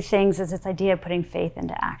big things is this idea of putting faith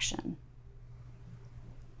into action.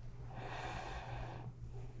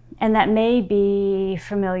 And that may be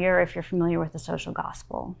familiar if you're familiar with the social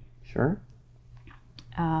gospel. Sure.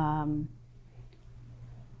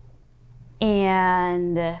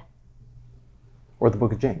 And or the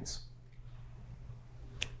book of James.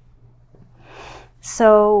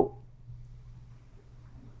 So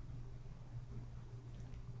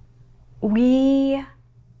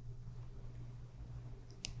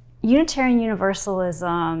Unitarian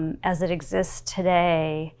Universalism as it exists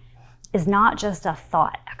today is not just a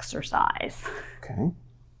thought exercise. Okay.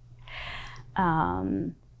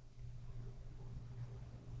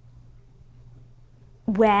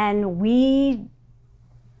 When we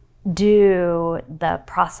do the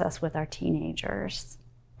process with our teenagers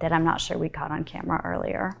that I'm not sure we caught on camera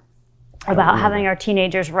earlier, about having our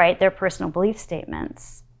teenagers write their personal belief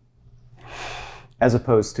statements. As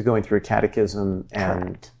opposed to going through a catechism and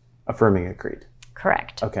Correct. Affirming a creed.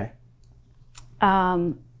 Correct. Okay.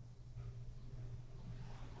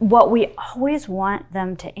 What we always want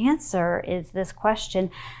them to answer is this question,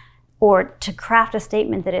 or to craft a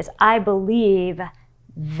statement that is, I believe,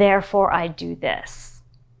 therefore I do this.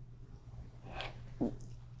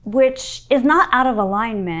 Which is not out of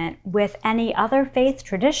alignment with any other faith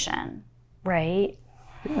tradition, right?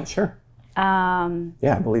 Yeah, sure.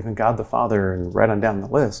 I believe in God the Father, and right on down the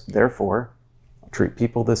list. Therefore, I'll treat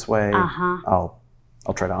people this way. I'll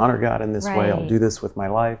try to honor God in this way. I'll do this with my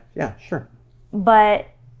life. Yeah, sure. But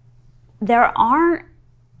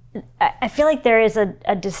I feel like there is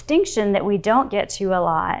a distinction that we don't get to a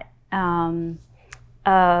lot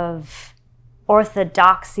of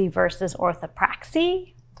orthodoxy versus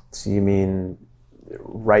orthopraxy. So you mean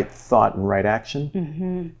right thought and right action?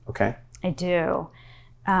 Mm-hmm. Okay. I do.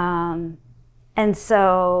 And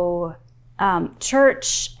so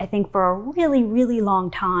church, I think for a really, really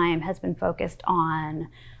long time has been focused on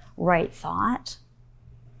right thought.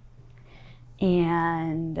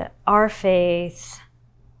 And our faith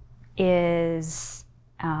is,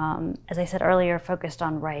 as I said earlier, focused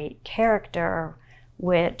on right character,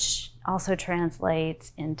 which also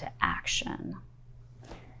translates into action.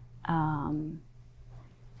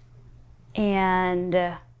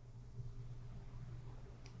 And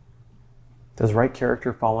does right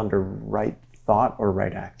character fall under right thought or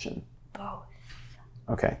right action? both,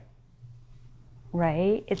 Okay.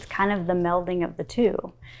 right? It's kind of the melding of the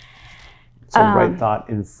two. So right thought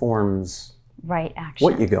informs Right action.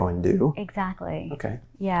 what you go and do. Exactly. Okay.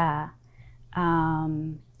 Yeah.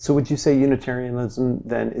 So would you say Unitarianism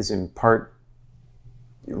then is in part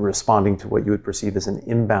responding to what you would perceive as an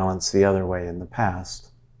imbalance the other way in the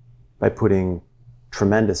past by putting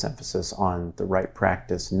tremendous emphasis on the right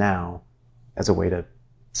practice now as a way to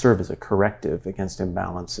serve as a corrective against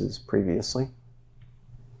imbalances previously?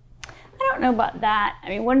 I don't know about that. I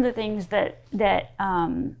mean, one of the things that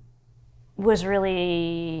was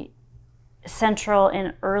really central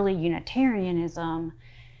in early Unitarianism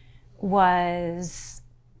was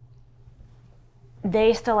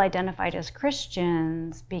they still identified as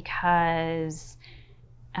Christians because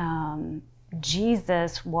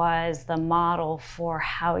Jesus was the model for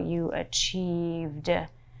how you achieved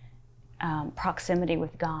proximity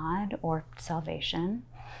with God or salvation.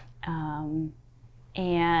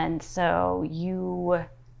 And so you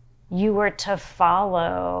were to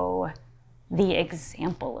follow the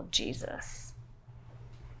example of Jesus.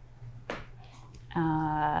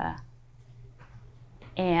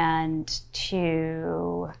 And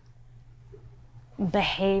to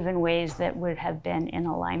behave in ways that would have been in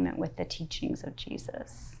alignment with the teachings of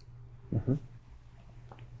Jesus. Mm-hmm.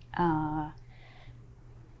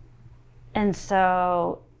 And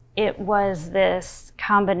so it was this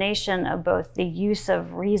combination of both the use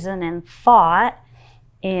of reason and thought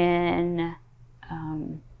in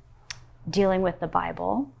dealing with the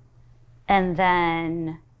Bible, and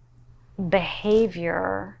then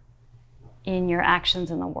behavior in your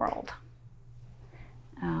actions in the world.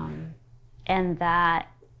 And that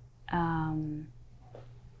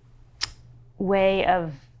way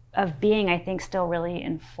of being, I think, still really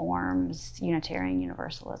informs Unitarian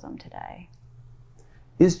Universalism today.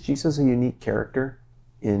 Is Jesus a unique character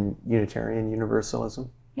in Unitarian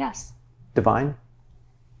Universalism? Yes. Divine?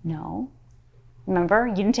 No. Remember,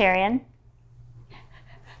 Unitarian?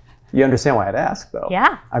 You understand why I'd ask, though.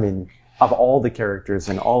 Yeah. I mean, of all the characters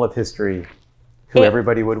in all of history who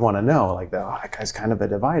everybody would want to know, like, oh, that guy's kind of a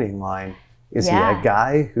dividing line. Is he a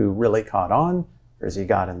guy who really caught on, or is he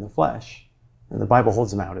God in the flesh? And the Bible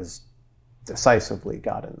holds him out as decisively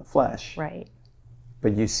God in the flesh. Right.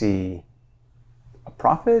 But you see a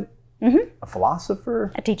prophet, a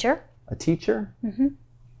philosopher, A teacher. a teacher,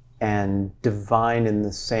 and divine in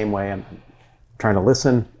the same way. I'm trying to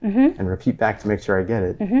listen and repeat back to make sure I get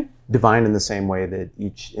it. Divine in the same way that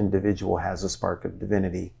each individual has a spark of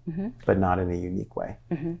divinity, but not in a unique way.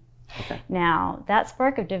 Okay. Now, that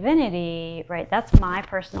spark of divinity, right, that's my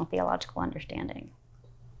personal theological understanding.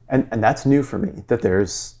 And that's new for me, that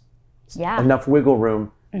there's enough wiggle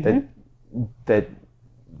room that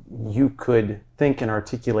you could think and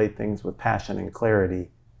articulate things with passion and clarity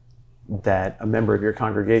that a member of your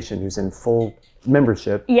congregation who's in full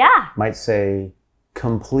membership might say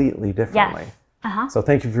completely differently. Yes. So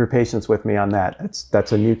thank you for your patience with me on that.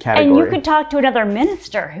 That's a new category. And you could talk to another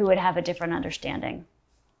minister who would have a different understanding.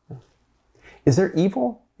 Is there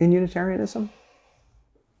evil in Unitarianism?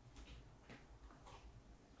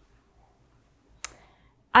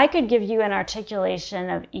 I could give you an articulation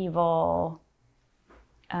of evil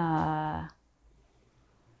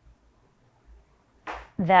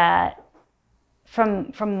that,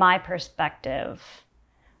 from my perspective,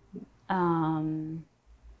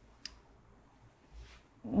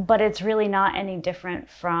 but it's really not any different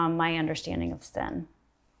from my understanding of sin.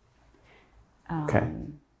 Okay.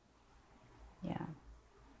 Yeah.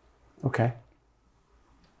 Okay.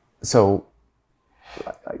 So,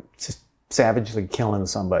 just savagely killing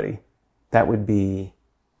somebody, that would be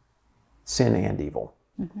sin and evil.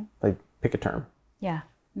 Like, pick a term. Yeah.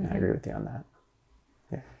 I agree with you on that.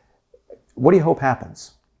 Yeah. What do you hope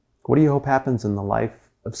happens? What do you hope happens in the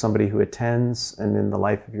life of somebody who attends and in the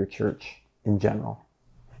life of your church in general?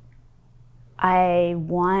 I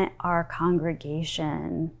want our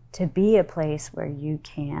congregation to be a place where you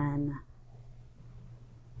can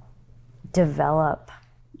develop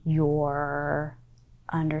your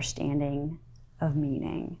understanding of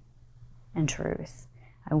meaning and truth.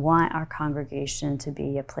 I want our congregation to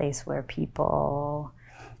be a place where people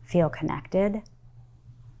feel connected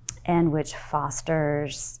and which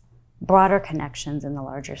fosters broader connections in the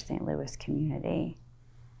larger St. Louis community.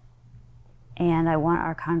 And I want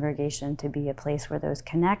our congregation to be a place where those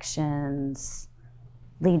connections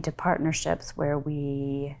lead to partnerships where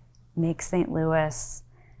we make St. Louis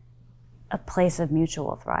a place of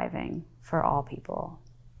mutual thriving for all people.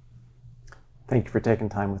 Thank you for taking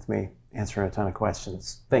time with me, answering a ton of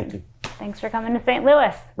questions. Thank you. Thanks for coming to St.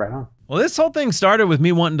 Louis. Right on. Well, this whole thing started with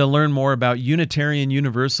me wanting to learn more about Unitarian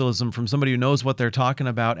Universalism from somebody who knows what they're talking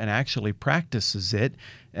about and actually practices it.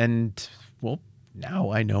 And, well,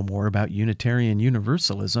 now I know more about Unitarian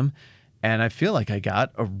Universalism, and I feel like I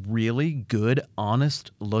got a really good,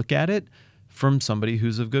 honest look at it from somebody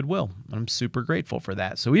who's of goodwill. I'm super grateful for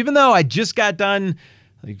that. So even though I just got done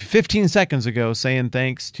like 15 seconds ago saying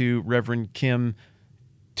thanks to Reverend Kim,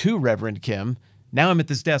 now I'm at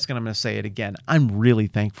this desk and I'm going to say it again. I'm really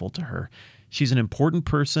thankful to her. She's an important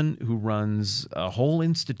person who runs a whole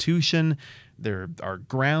institution. There are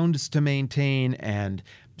grounds to maintain and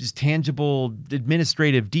just tangible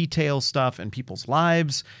administrative detail stuff in people's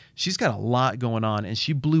lives. She's got a lot going on, and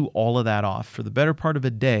she blew all of that off for the better part of a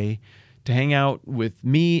day to hang out with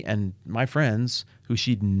me and my friends who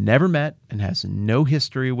she'd never met and has no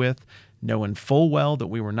history with, knowing full well that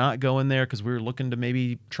we were not going there because we were looking to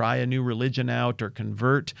maybe try a new religion out or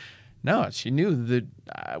convert. No, she knew that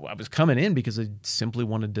I was coming in because I simply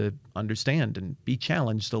wanted to understand and be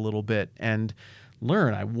challenged a little bit and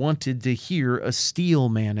learn. I wanted to hear a steel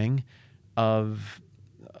manning of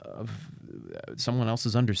someone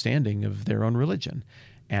else's understanding of their own religion.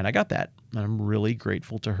 And I got that. I'm really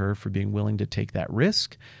grateful to her for being willing to take that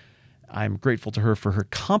risk. I'm grateful to her for her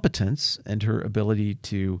competence and her ability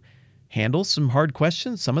to handle some hard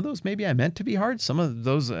questions. Some of those maybe I meant to be hard. Some of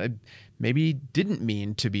those I maybe didn't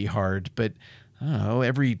mean to be hard. But I don't know,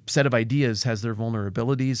 every set of ideas has their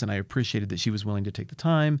vulnerabilities, and I appreciated that she was willing to take the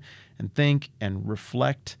time and think and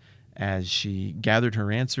reflect as she gathered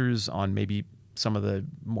her answers on maybe some of the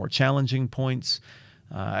more challenging points.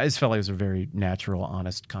 I just felt like it was a very natural,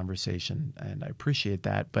 honest conversation, and I appreciate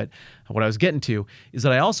that. But what I was getting to is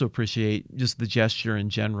that I also appreciate just the gesture in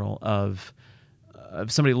general of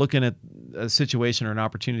somebody looking at a situation or an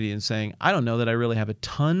opportunity and saying, I don't know that I really have a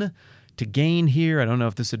ton to gain here. I don't know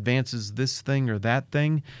if this advances this thing or that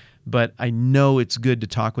thing, but I know it's good to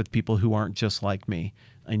talk with people who aren't just like me.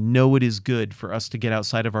 I know it is good for us to get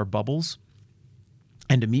outside of our bubbles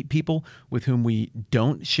and to meet people with whom we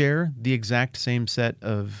don't share the exact same set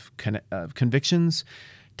of convictions,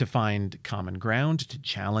 to find common ground, to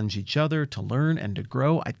challenge each other, to learn and to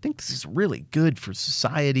grow. I think this is really good for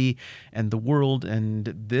society and the world, and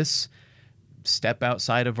this step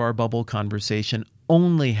outside of our bubble conversation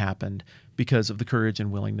only happened because of the courage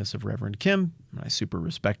and willingness of Reverend Kim. I super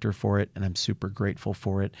respect her for it, and I'm super grateful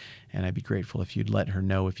for it, and I'd be grateful if you'd let her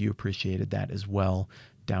know if you appreciated that as well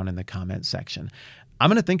down in the comment section. I'm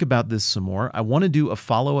going to think about this some more. I want to do a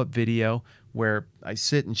follow-up video where I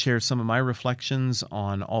sit and share some of my reflections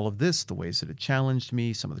on all of this, the ways that it challenged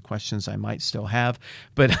me, some of the questions I might still have.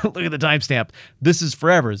 But look at the timestamp. This is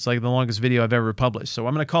forever. It's like the longest video I've ever published. So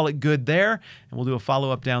I'm going to call it good there, and we'll do a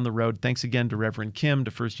follow-up down the road. Thanks again to Reverend Kim,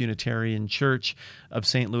 to First Unitarian Church of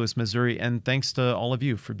St. Louis, Missouri, and thanks to all of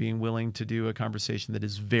you for being willing to do a conversation that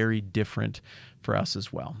is very different for us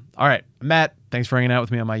as well. All right, Matt, thanks for hanging out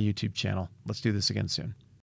with me on my YouTube channel. Let's do this again soon.